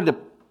finally started to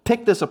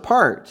pick this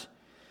apart.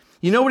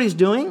 You know what he's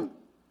doing?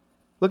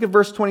 Look at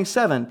verse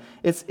 27.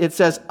 It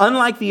says,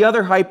 "Unlike the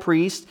other high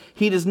priest,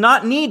 he does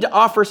not need to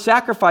offer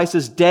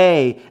sacrifices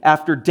day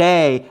after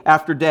day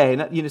after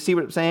day." You see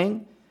what I'm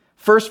saying?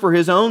 First for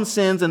his own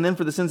sins and then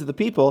for the sins of the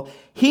people.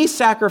 He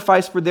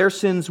sacrificed for their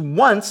sins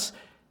once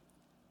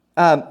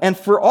and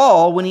for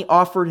all when he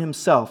offered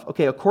himself.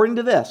 Okay, according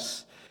to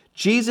this,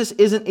 Jesus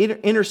isn't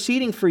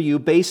interceding for you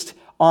based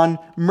on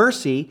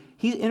mercy.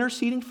 He's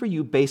interceding for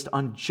you based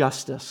on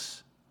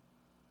justice.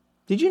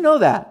 Did you know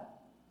that?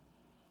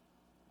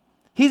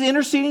 He's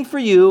interceding for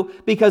you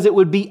because it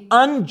would be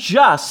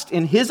unjust,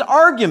 in his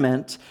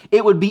argument,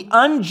 it would be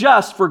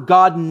unjust for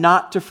God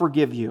not to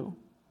forgive you.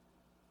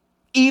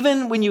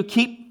 Even when you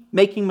keep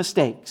making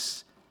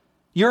mistakes.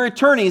 Your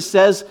attorney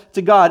says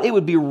to God, it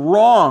would be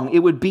wrong, it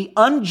would be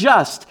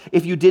unjust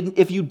if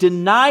you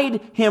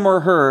denied him or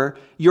her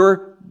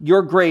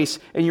your grace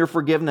and your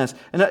forgiveness.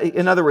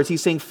 In other words,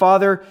 he's saying,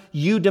 Father,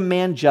 you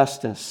demand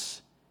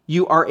justice.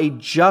 You are a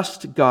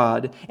just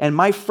God. And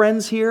my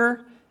friends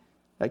here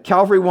at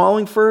Calvary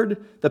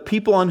Wallingford, the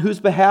people on whose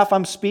behalf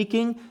I'm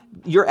speaking,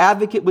 your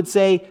advocate would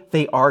say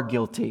they are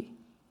guilty.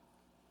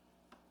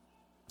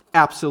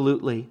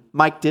 Absolutely.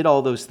 Mike did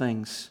all those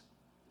things.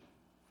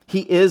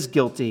 He is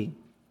guilty.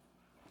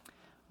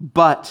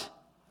 But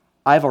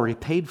I've already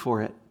paid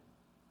for it.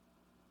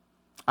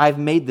 I've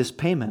made this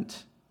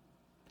payment.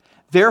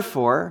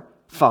 Therefore,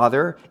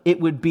 Father, it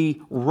would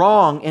be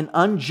wrong and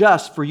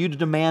unjust for you to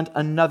demand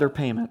another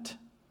payment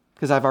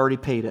because I've already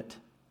paid it.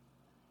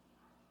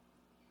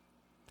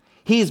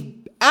 He's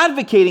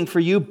advocating for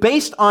you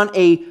based on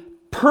a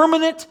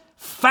permanent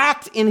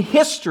fact in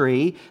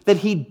history that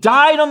he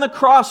died on the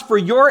cross for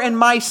your and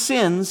my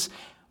sins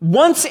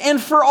once and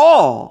for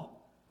all.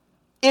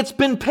 It's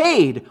been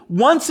paid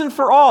once and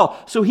for all.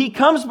 So he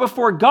comes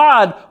before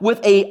God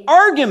with an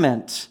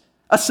argument,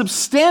 a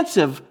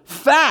substantive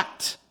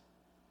fact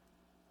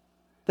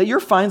that your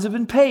fines have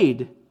been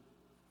paid.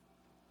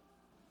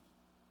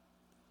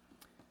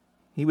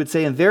 He would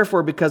say, and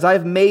therefore, because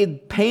I've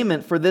made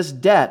payment for this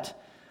debt,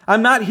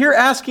 I'm not here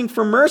asking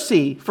for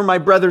mercy for my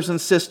brothers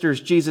and sisters,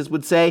 Jesus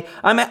would say.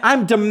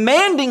 I'm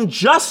demanding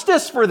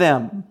justice for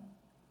them.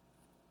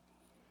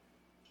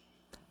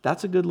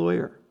 That's a good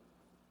lawyer.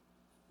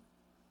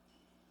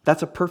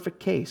 That's a perfect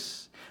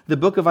case. The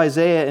book of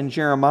Isaiah and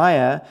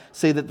Jeremiah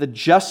say that the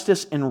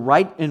justice and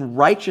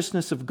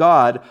righteousness of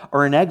God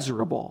are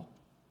inexorable.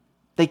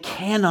 They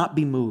cannot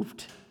be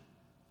moved.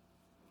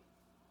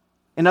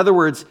 In other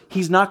words,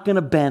 he's not going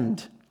to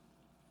bend.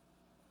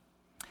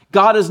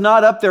 God is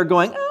not up there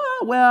going,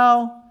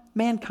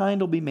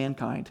 mankind will be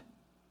mankind.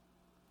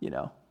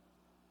 No,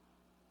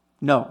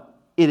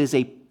 it is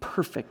a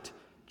perfect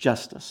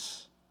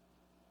justice.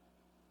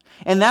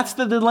 And that's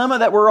the dilemma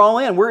that we're all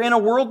in. We're in a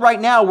world right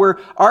now where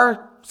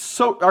our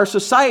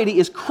society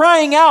is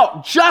crying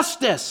out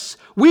justice.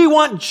 We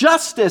want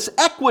justice,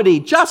 equity,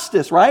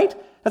 justice, right?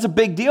 That's a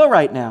big deal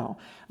right now.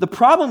 The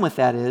problem with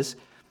that is,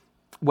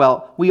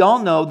 we all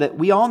know that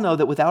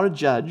without a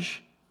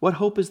judge, what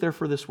hope is there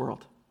for this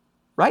world?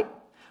 Right?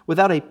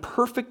 Without a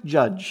perfect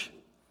judge,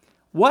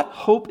 what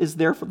hope is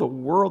there for the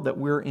world that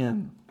we're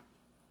in?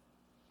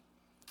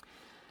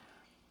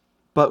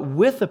 But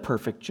with a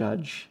perfect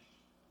judge,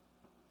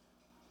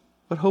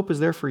 what hope is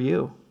there for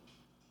you?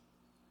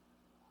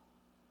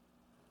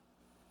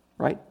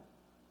 Right?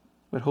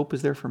 What hope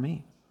is there for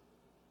me?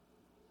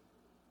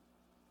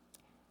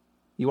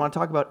 You want to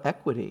talk about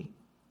equity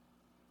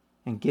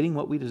and getting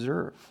what we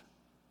deserve.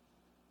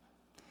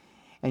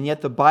 And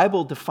yet the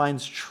Bible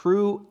defines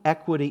true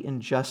equity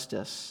and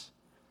justice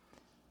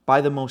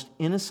by the most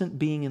innocent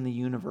being in the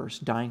universe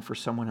dying for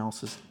someone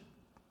else's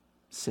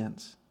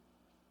sins.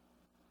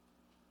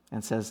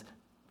 And says,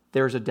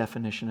 there's a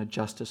definition of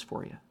justice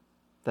for you.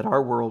 That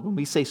our world, when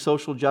we say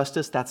social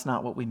justice, that's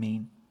not what we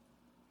mean.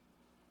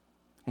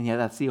 And yet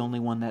that's the only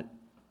one that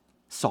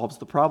solves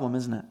the problem,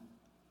 isn't it?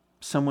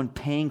 Someone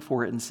paying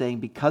for it and saying,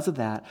 because of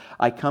that,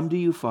 I come to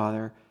you,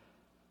 Father,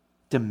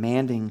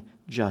 demanding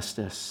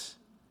justice.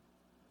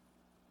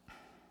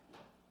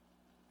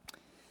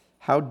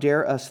 How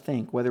dare us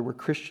think, whether we're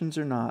Christians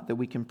or not, that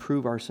we can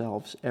prove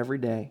ourselves every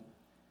day.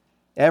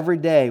 Every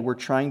day we're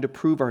trying to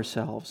prove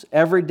ourselves.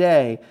 Every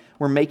day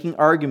we're making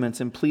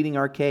arguments and pleading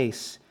our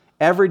case.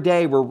 Every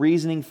day we're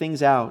reasoning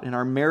things out in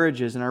our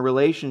marriages, in our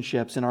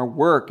relationships, in our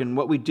work, and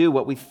what we do,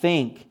 what we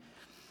think.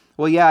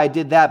 Well, yeah, I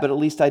did that, but at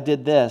least I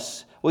did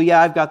this. Well,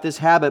 yeah, I've got this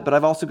habit, but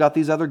I've also got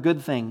these other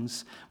good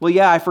things. Well,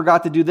 yeah, I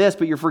forgot to do this,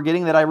 but you're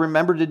forgetting that I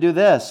remembered to do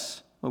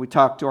this. When we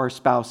talk to our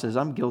spouses,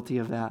 I'm guilty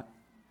of that.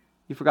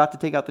 You forgot to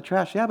take out the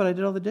trash. Yeah, but I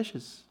did all the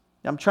dishes.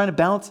 I'm trying to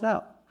balance it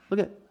out. Look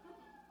at it.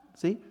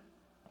 See?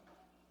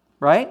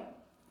 Right?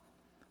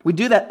 We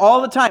do that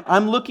all the time.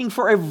 I'm looking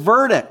for a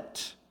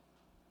verdict.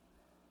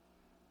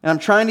 And I'm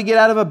trying to get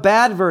out of a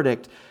bad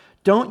verdict.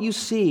 Don't you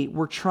see?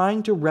 We're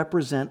trying to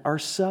represent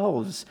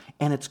ourselves.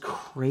 And it's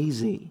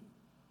crazy.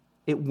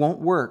 It won't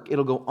work.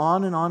 It'll go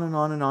on and on and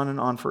on and on and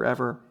on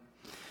forever.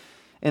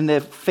 And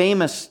the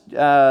famous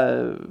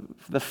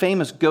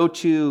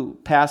go-to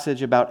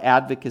passage about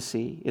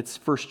advocacy, it's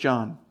 1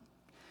 John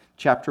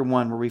chapter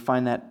 1, where we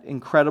find that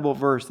incredible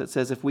verse that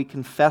says, if we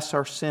confess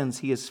our sins,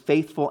 He is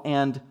faithful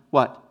and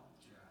what?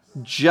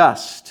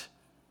 Just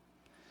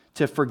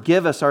to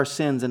forgive us our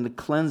sins and to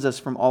cleanse us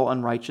from all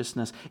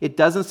unrighteousness. It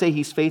doesn't say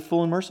He's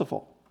faithful and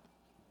merciful.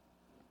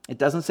 It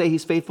doesn't say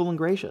He's faithful and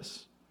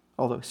gracious,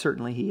 although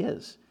certainly He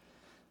is.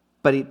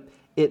 But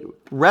it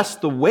rests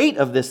the weight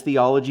of this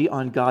theology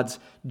on God's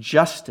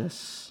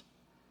justice.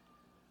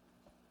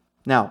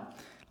 Now,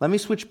 let me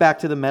switch back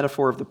to the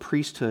metaphor of the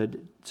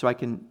priesthood so I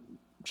can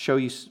show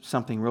you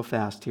something real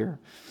fast here.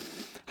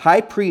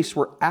 High priests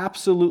were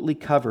absolutely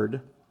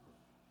covered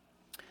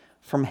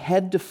from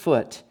head to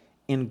foot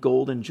in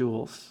gold and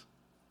jewels.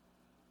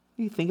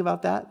 You think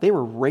about that? They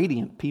were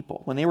radiant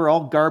people. When they were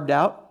all garbed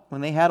out,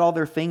 when they had all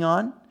their thing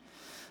on,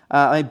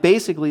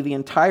 basically the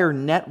entire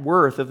net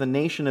worth of the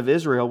nation of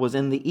Israel was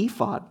in the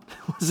ephod,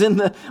 was in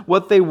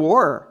what they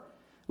wore,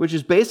 which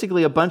is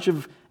basically a bunch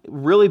of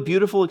really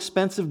beautiful,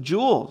 expensive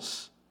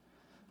jewels.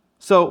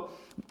 So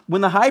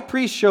when the high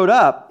priest showed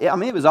up,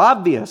 it was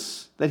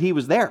obvious that he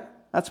was there.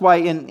 That's why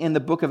in the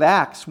book of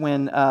Acts,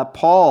 when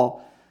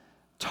Paul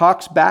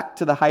talks back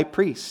to the high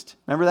priest,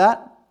 remember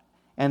that?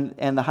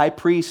 And the high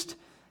priest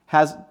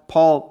has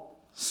Paul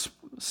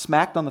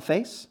smacked on the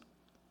face.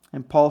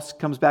 And Paul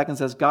comes back and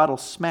says, God will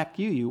smack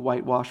you, you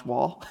whitewashed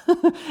wall.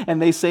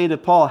 And they say to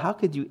Paul, how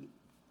could you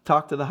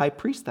talk to the high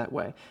priest that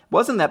way? It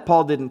wasn't that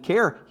Paul didn't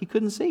care. He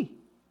couldn't see.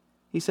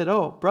 He said,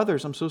 oh,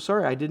 brothers, I'm so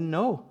sorry. I didn't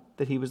know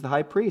that he was the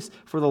high priest.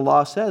 For the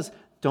law says,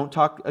 don't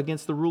talk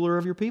against the ruler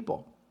of your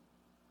people.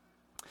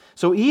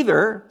 So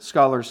either,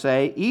 scholars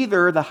say,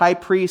 either the high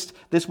priest,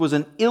 this was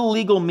an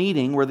illegal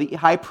meeting where the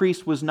high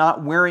priest was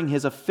not wearing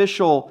his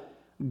official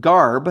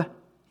garb,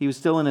 he was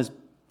still in his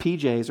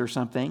PJs or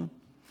something,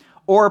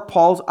 or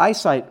Paul's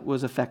eyesight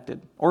was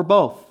affected, or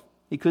both.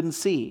 He couldn't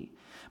see.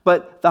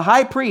 But the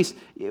high priest,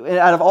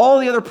 out of all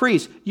the other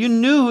priests, you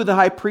knew who the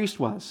high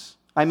priest was.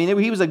 I mean,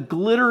 he was a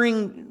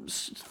glittering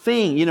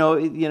thing. You know,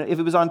 if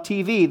it was on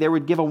TV, they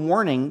would give a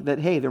warning that,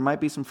 hey, there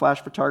might be some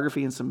flash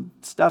photography and some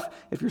stuff.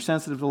 If you're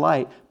sensitive to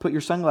light, put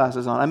your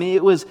sunglasses on. I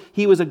mean,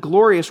 he was a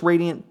glorious,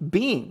 radiant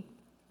being.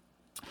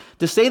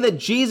 To say that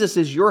Jesus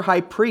is your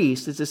high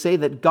priest is to say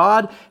that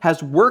God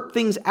has worked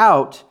things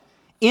out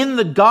in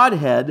the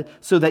Godhead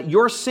so that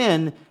your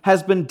sin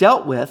has been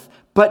dealt with,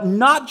 but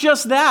not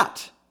just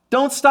that.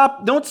 Don't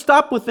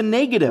stop with the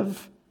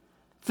negative.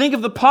 Think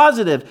of the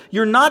positive.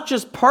 You're not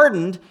just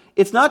pardoned.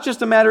 It's not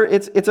just a matter.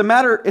 It's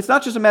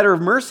not just a matter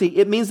of mercy.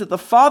 It means that the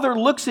Father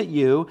looks at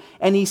you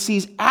and He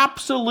sees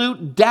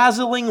absolute,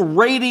 dazzling,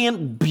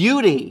 radiant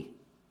beauty.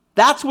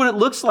 That's what it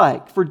looks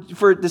like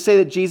to say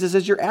that Jesus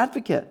is your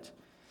advocate.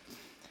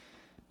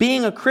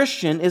 Being a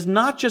Christian is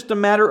not just a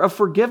matter of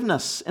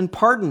forgiveness and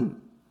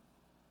pardon.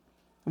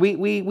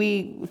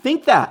 We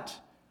think that.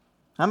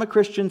 I'm a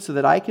Christian so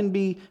that I can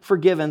be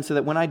forgiven, so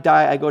that when I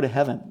die, I go to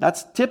heaven.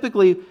 That's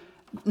typically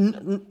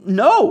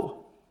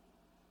no.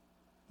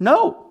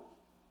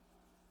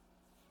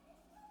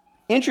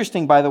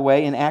 Interesting, by the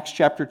way, in Acts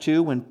chapter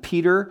 2, when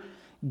Peter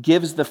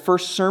gives the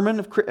first sermon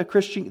of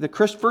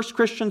first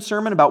Christian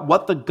sermon about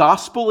what the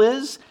gospel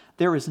is,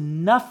 there is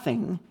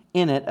nothing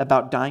in it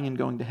about dying and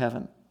going to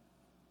heaven.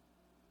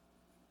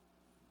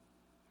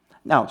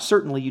 Now,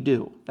 certainly you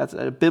do. That's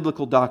a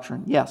biblical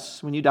doctrine.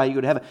 Yes, when you die, you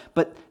go to heaven.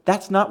 But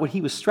that's not what he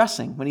was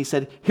stressing when he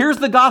said, here's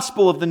the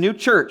gospel of the new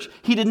church.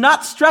 He did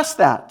not stress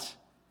that.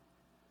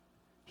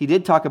 He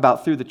did talk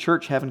about through the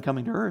church, heaven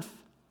coming to earth.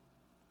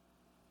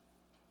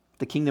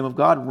 The kingdom of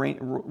God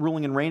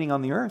ruling and reigning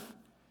on the earth.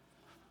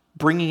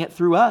 Bringing it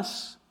through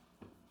us.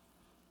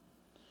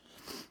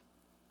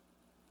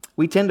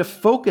 We tend to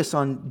focus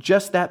on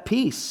just that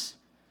piece.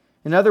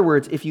 In other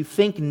words, if you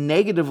think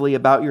negatively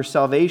about your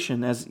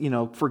salvation as,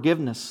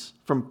 forgiveness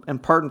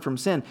and pardon from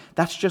sin,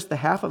 that's just the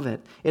half of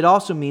it. It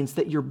also means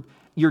that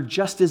you're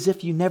just as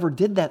if you never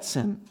did that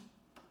sin.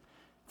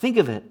 Think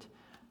of it.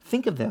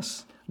 Think of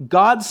this.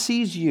 God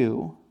sees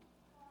you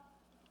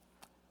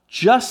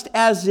just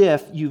as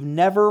if you've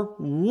never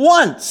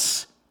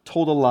once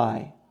told a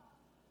lie.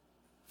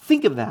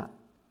 Think of that.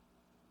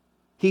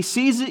 He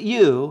sees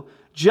you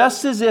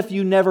just as if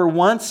you never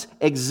once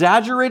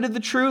exaggerated the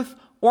truth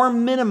or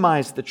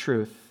minimized the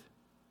truth.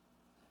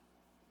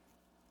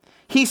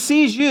 He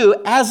sees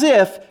you as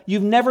if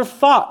you've never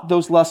thought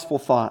those lustful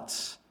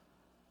thoughts,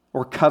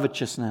 or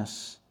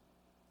covetousness,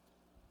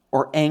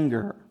 or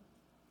anger.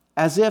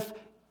 As if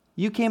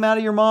you came out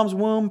of your mom's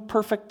womb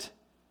perfect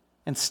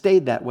and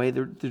stayed that way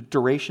the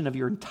duration of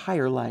your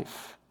entire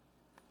life.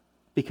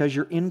 Because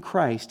you're in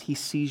Christ, He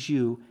sees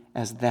you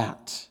as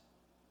that.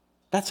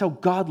 That's how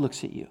God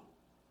looks at you.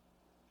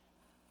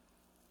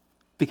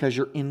 Because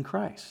you're in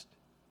Christ.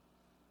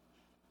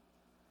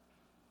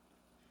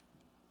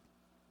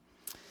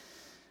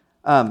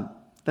 Let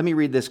me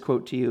read this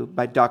quote to you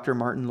by Dr.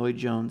 Martin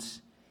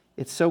Lloyd-Jones.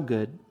 It's so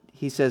good.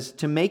 He says,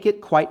 to make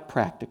it quite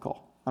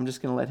practical, I'm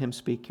just going to let him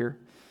speak here.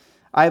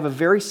 I have a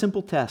very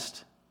simple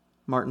test,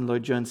 Martin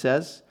Lloyd-Jones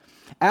says.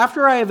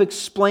 After I have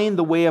explained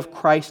the way of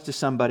Christ to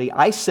somebody,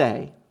 I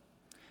say,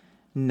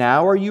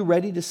 now are you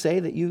ready to say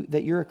that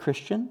you're a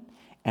Christian?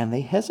 And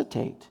they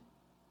hesitate.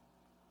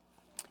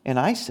 And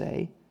I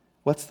say,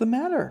 what's the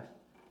matter?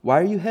 Why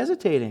are you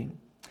hesitating?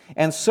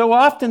 And so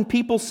often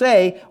people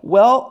say,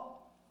 well,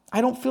 I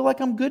don't feel like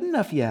I'm good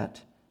enough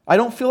yet. I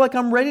don't feel like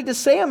I'm ready to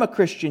say I'm a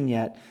Christian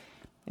yet.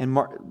 And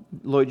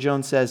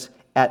Lloyd-Jones says,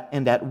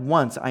 at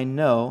once I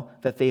know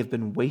that they have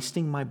been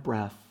wasting my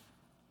breath.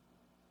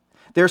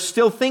 They're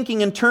still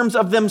thinking in terms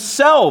of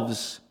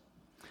themselves.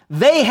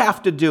 They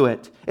have to do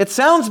it. It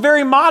sounds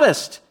very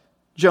modest,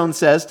 Jones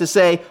says, to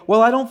say,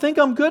 well, I don't think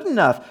I'm good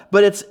enough.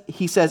 But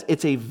he says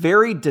it's a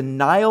very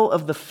denial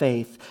of the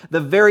faith.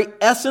 The very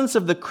essence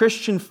of the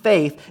Christian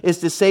faith is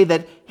to say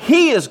that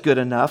He is good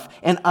enough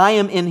and I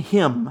am in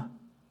Him.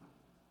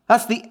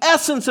 That's the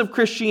essence of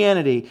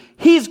Christianity.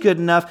 He's good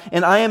enough,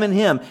 and I am in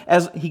Him.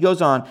 As he goes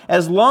on,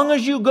 as long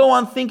as you go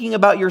on thinking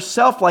about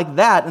yourself like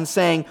that and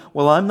saying,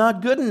 well, I'm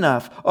not good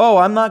enough. Oh,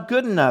 I'm not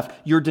good enough.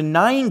 You're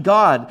denying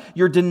God.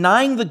 You're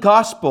denying the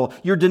gospel.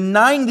 You're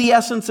denying the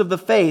essence of the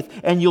faith,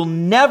 and you'll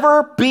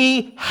never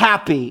be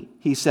happy,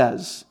 he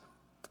says.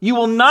 You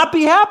will not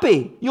be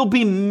happy. You'll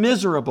be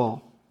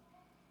miserable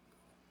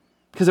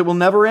because it will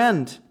never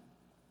end.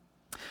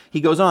 He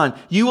goes on,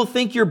 you will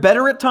think you're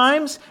better at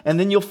times, and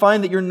then you'll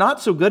find that you're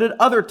not so good at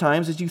other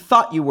times as you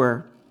thought you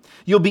were.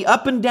 You'll be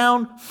up and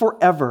down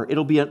forever.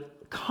 It'll be a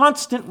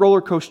constant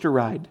roller coaster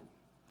ride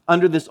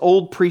under this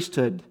old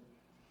priesthood.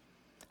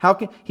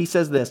 He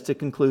says this to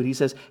conclude. He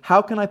says,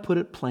 how can I put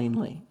it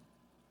plainly?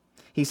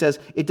 He says,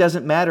 it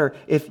doesn't matter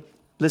if,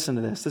 listen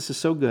to this. This is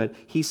so good.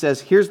 He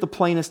says, here's the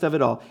plainest of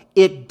it all.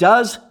 It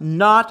does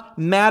not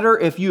matter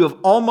if you have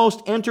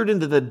almost entered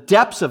into the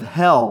depths of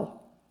hell.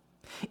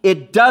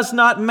 It does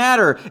not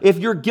matter if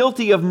you're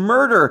guilty of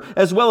murder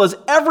as well as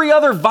every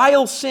other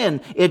vile sin.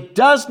 It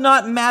does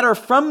not matter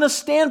from the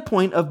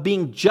standpoint of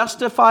being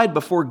justified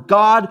before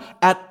God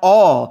at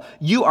all.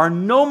 You are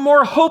no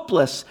more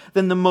hopeless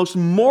than the most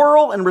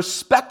moral and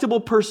respectable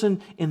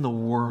person in the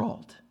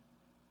world.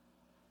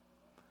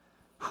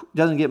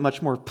 Doesn't get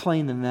much more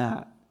plain than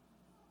that.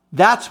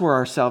 That's where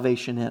our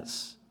salvation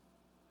is.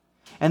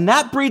 And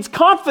that breeds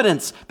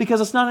confidence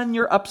because it's not in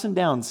your ups and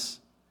downs.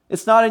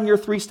 It's not in your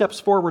 3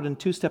 steps forward and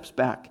 2 steps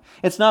back.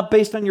 It's not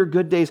based on your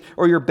good days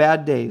or your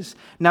bad days.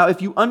 Now,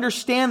 if you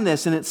understand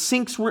this and it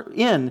sinks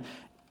in,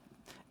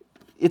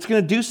 it's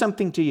going to do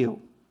something to you.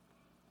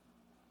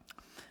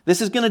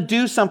 This is going to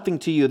do something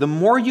to you. The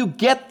more you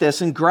get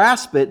this and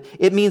grasp it,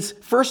 it means,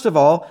 first of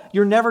all,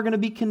 you're never going to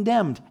be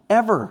condemned,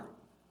 ever.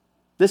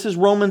 This is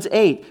Romans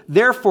 8.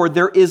 Therefore,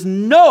 there is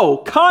no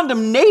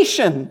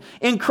condemnation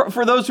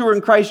for those who are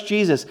in Christ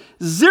Jesus.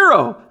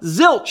 Zero,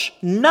 zilch,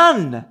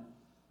 none.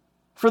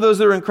 For those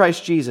that are in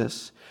Christ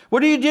Jesus.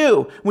 What do you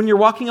do when you're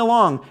walking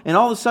along and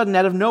all of a sudden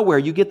out of nowhere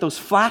you get those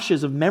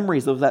flashes of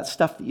memories of that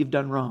stuff that you've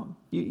done wrong?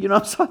 You know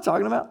what I'm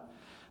talking about?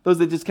 Those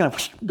that just kind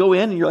of go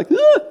in and you're like,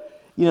 ah!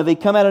 They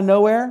come out of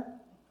nowhere.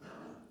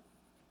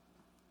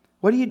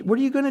 What are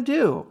you going to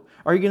do?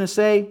 Are you going to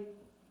say,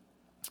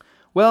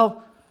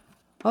 well,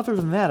 other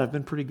than that, I've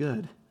been pretty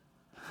good?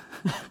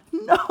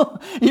 No,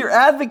 you're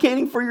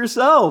advocating for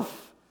yourself.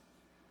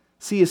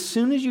 See, as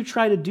soon as you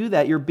try to do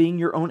that, you're being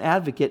your own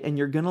advocate and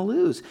you're going to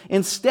lose.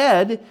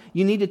 Instead,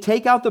 you need to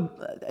take out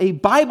a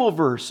Bible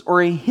verse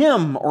or a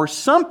hymn or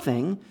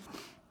something.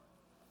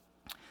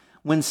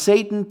 When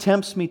Satan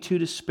tempts me to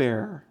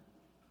despair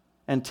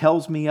and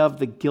tells me of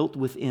the guilt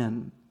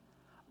within,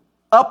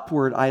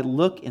 upward I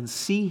look and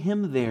see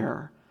Him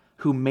there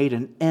who made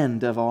an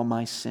end of all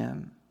my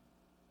sin.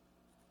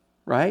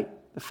 Right?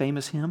 The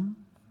famous hymn.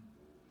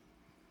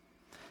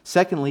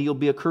 Secondly, you'll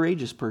be a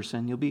courageous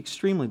person. You'll be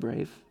extremely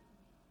brave.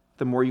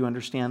 The more you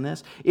understand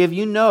this, if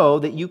you know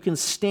that you can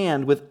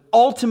stand with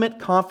ultimate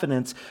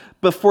confidence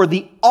before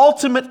the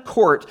ultimate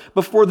court,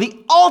 before the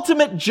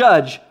ultimate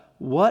judge,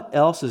 what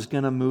else is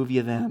going to move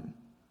you then?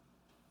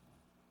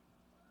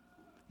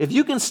 If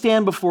you can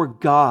stand before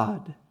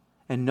God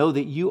and know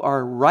that you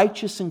are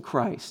righteous in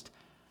Christ,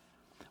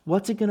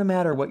 what's it going to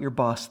matter what your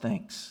boss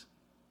thinks?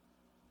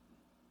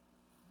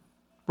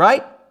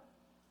 Right?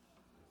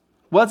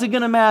 What's it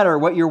going to matter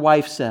what your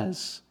wife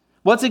says?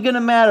 What's it going to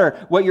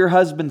matter what your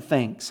husband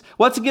thinks?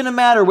 What's it going to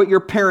matter what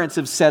your parents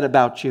have said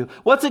about you?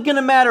 What's it going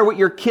to matter what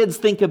your kids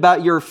think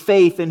about your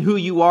faith and who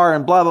you are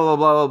and blah, blah, blah,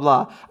 blah,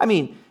 blah, blah. I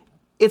mean,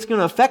 it's going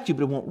to affect you,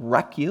 but it won't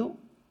wreck you.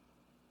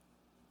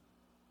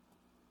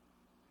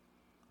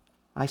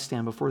 I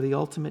stand before the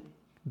ultimate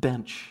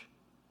bench,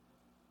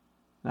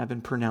 and I've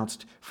been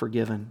pronounced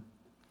forgiven.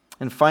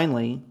 And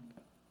finally,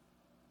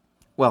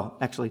 well,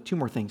 actually, 2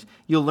 more things.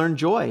 You'll learn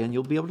joy, and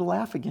you'll be able to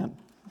laugh again.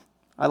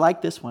 I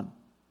like this one.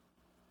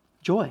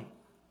 Joy,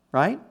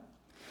 right?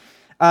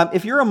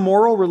 If you're a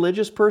moral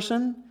religious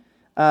person,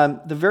 the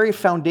very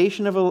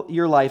foundation of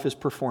your life is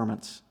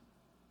performance.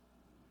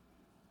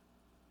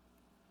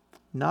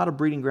 Not a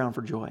breeding ground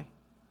for joy.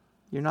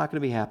 You're not going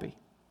to be happy,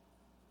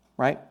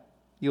 right?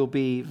 You'll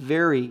be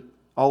very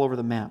all over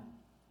the map.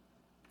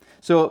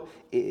 So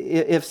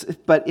if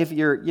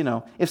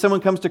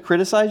someone comes to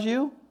criticize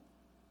you,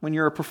 when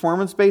you're a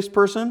performance-based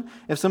person,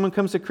 if someone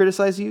comes to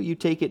criticize you, you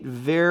take it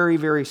very,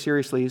 very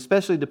seriously,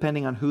 especially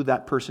depending on who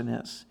that person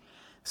is.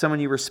 Someone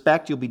you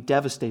respect, you'll be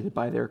devastated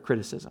by their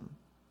criticism.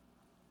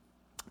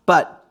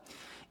 But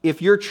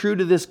if you're true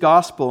to this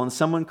gospel and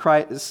someone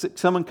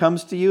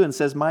comes to you and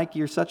says, Mike,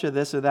 you're such a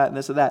this or that and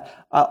this or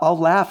that, I'll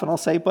laugh and I'll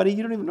say, buddy,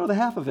 you don't even know the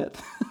half of it.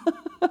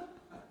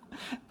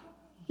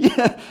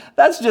 Yeah,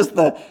 that's just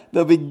the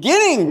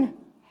beginning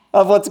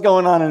of what's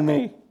going on in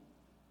me.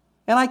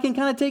 And I can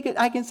kind of take it,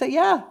 I can say,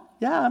 yeah,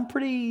 I'm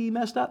pretty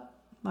messed up.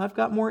 I've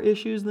got more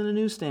issues than a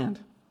newsstand.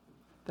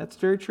 That's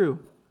very true.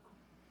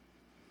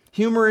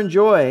 Humor and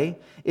joy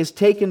is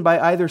taken by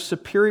either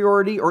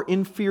superiority or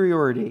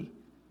inferiority.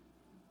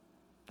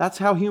 That's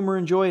how humor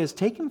and joy is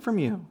taken from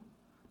you.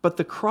 But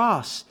the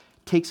cross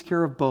takes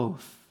care of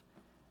both.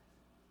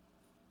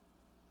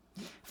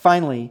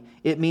 Finally,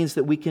 it means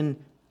that we can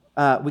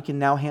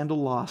now handle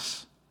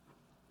loss.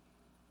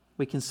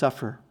 We can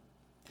suffer.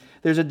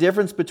 There's a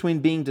difference between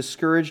being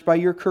discouraged by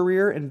your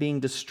career and being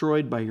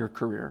destroyed by your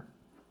career.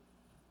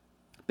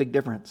 Big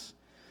difference.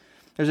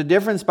 There's a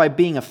difference by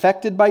being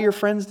affected by your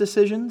friends'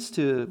 decisions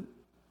to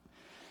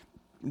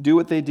do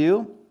what they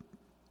do,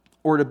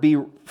 or to be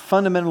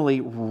fundamentally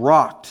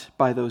rocked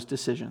by those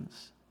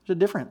decisions. There's a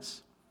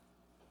difference.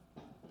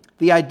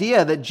 The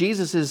idea that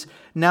Jesus is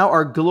now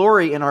our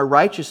glory and our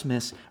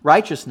righteousness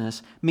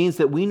means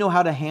that we know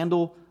how to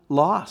handle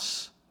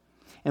loss.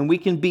 And we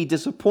can be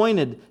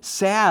disappointed,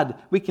 sad,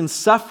 we can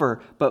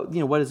suffer. But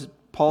what does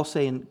Paul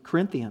say in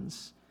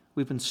Corinthians?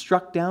 We've been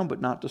struck down but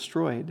not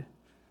destroyed.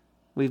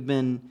 We've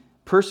been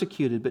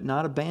persecuted but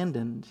not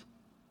abandoned.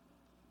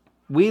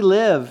 We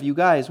live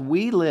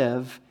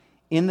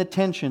in the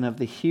tension of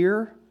the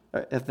here,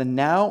 of the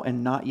now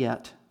and not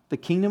yet. The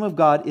kingdom of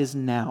God is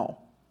now.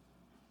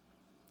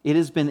 It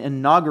has been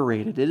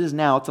inaugurated. It is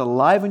now. It's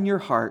alive in your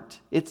heart.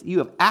 You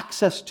have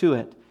access to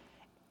it.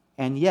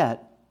 And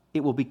yet,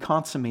 it will be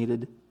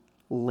consummated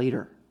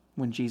later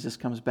when Jesus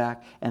comes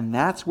back. And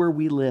that's where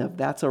we live.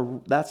 That's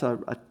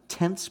a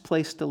tense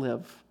place to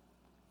live.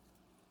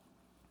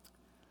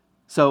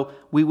 So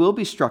we will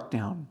be struck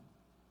down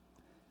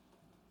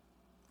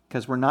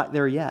because we're not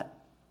there yet.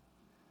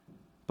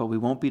 But we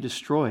won't be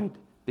destroyed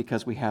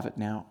because we have it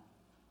now.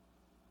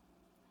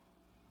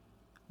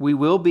 We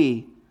will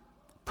be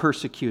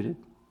persecuted.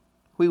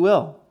 We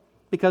will,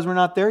 because we're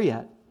not there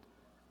yet.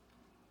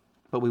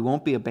 But we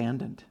won't be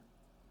abandoned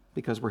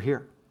because we're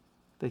here.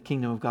 The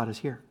kingdom of God is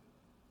here.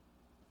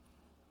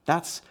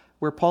 That's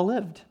where Paul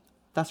lived.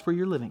 That's where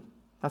you're living.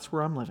 That's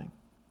where I'm living.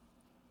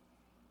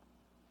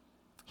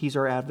 He's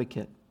our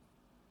advocate.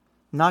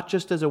 Not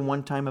just as a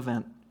one-time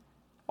event.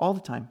 All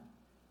the time.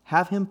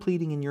 Have him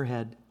pleading in your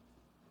head.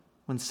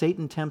 When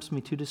Satan tempts me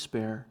to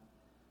despair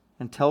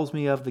and tells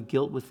me of the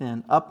guilt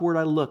within, upward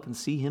I look and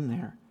see him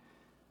there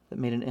that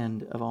made an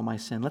end of all my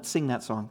sin. Let's sing that song.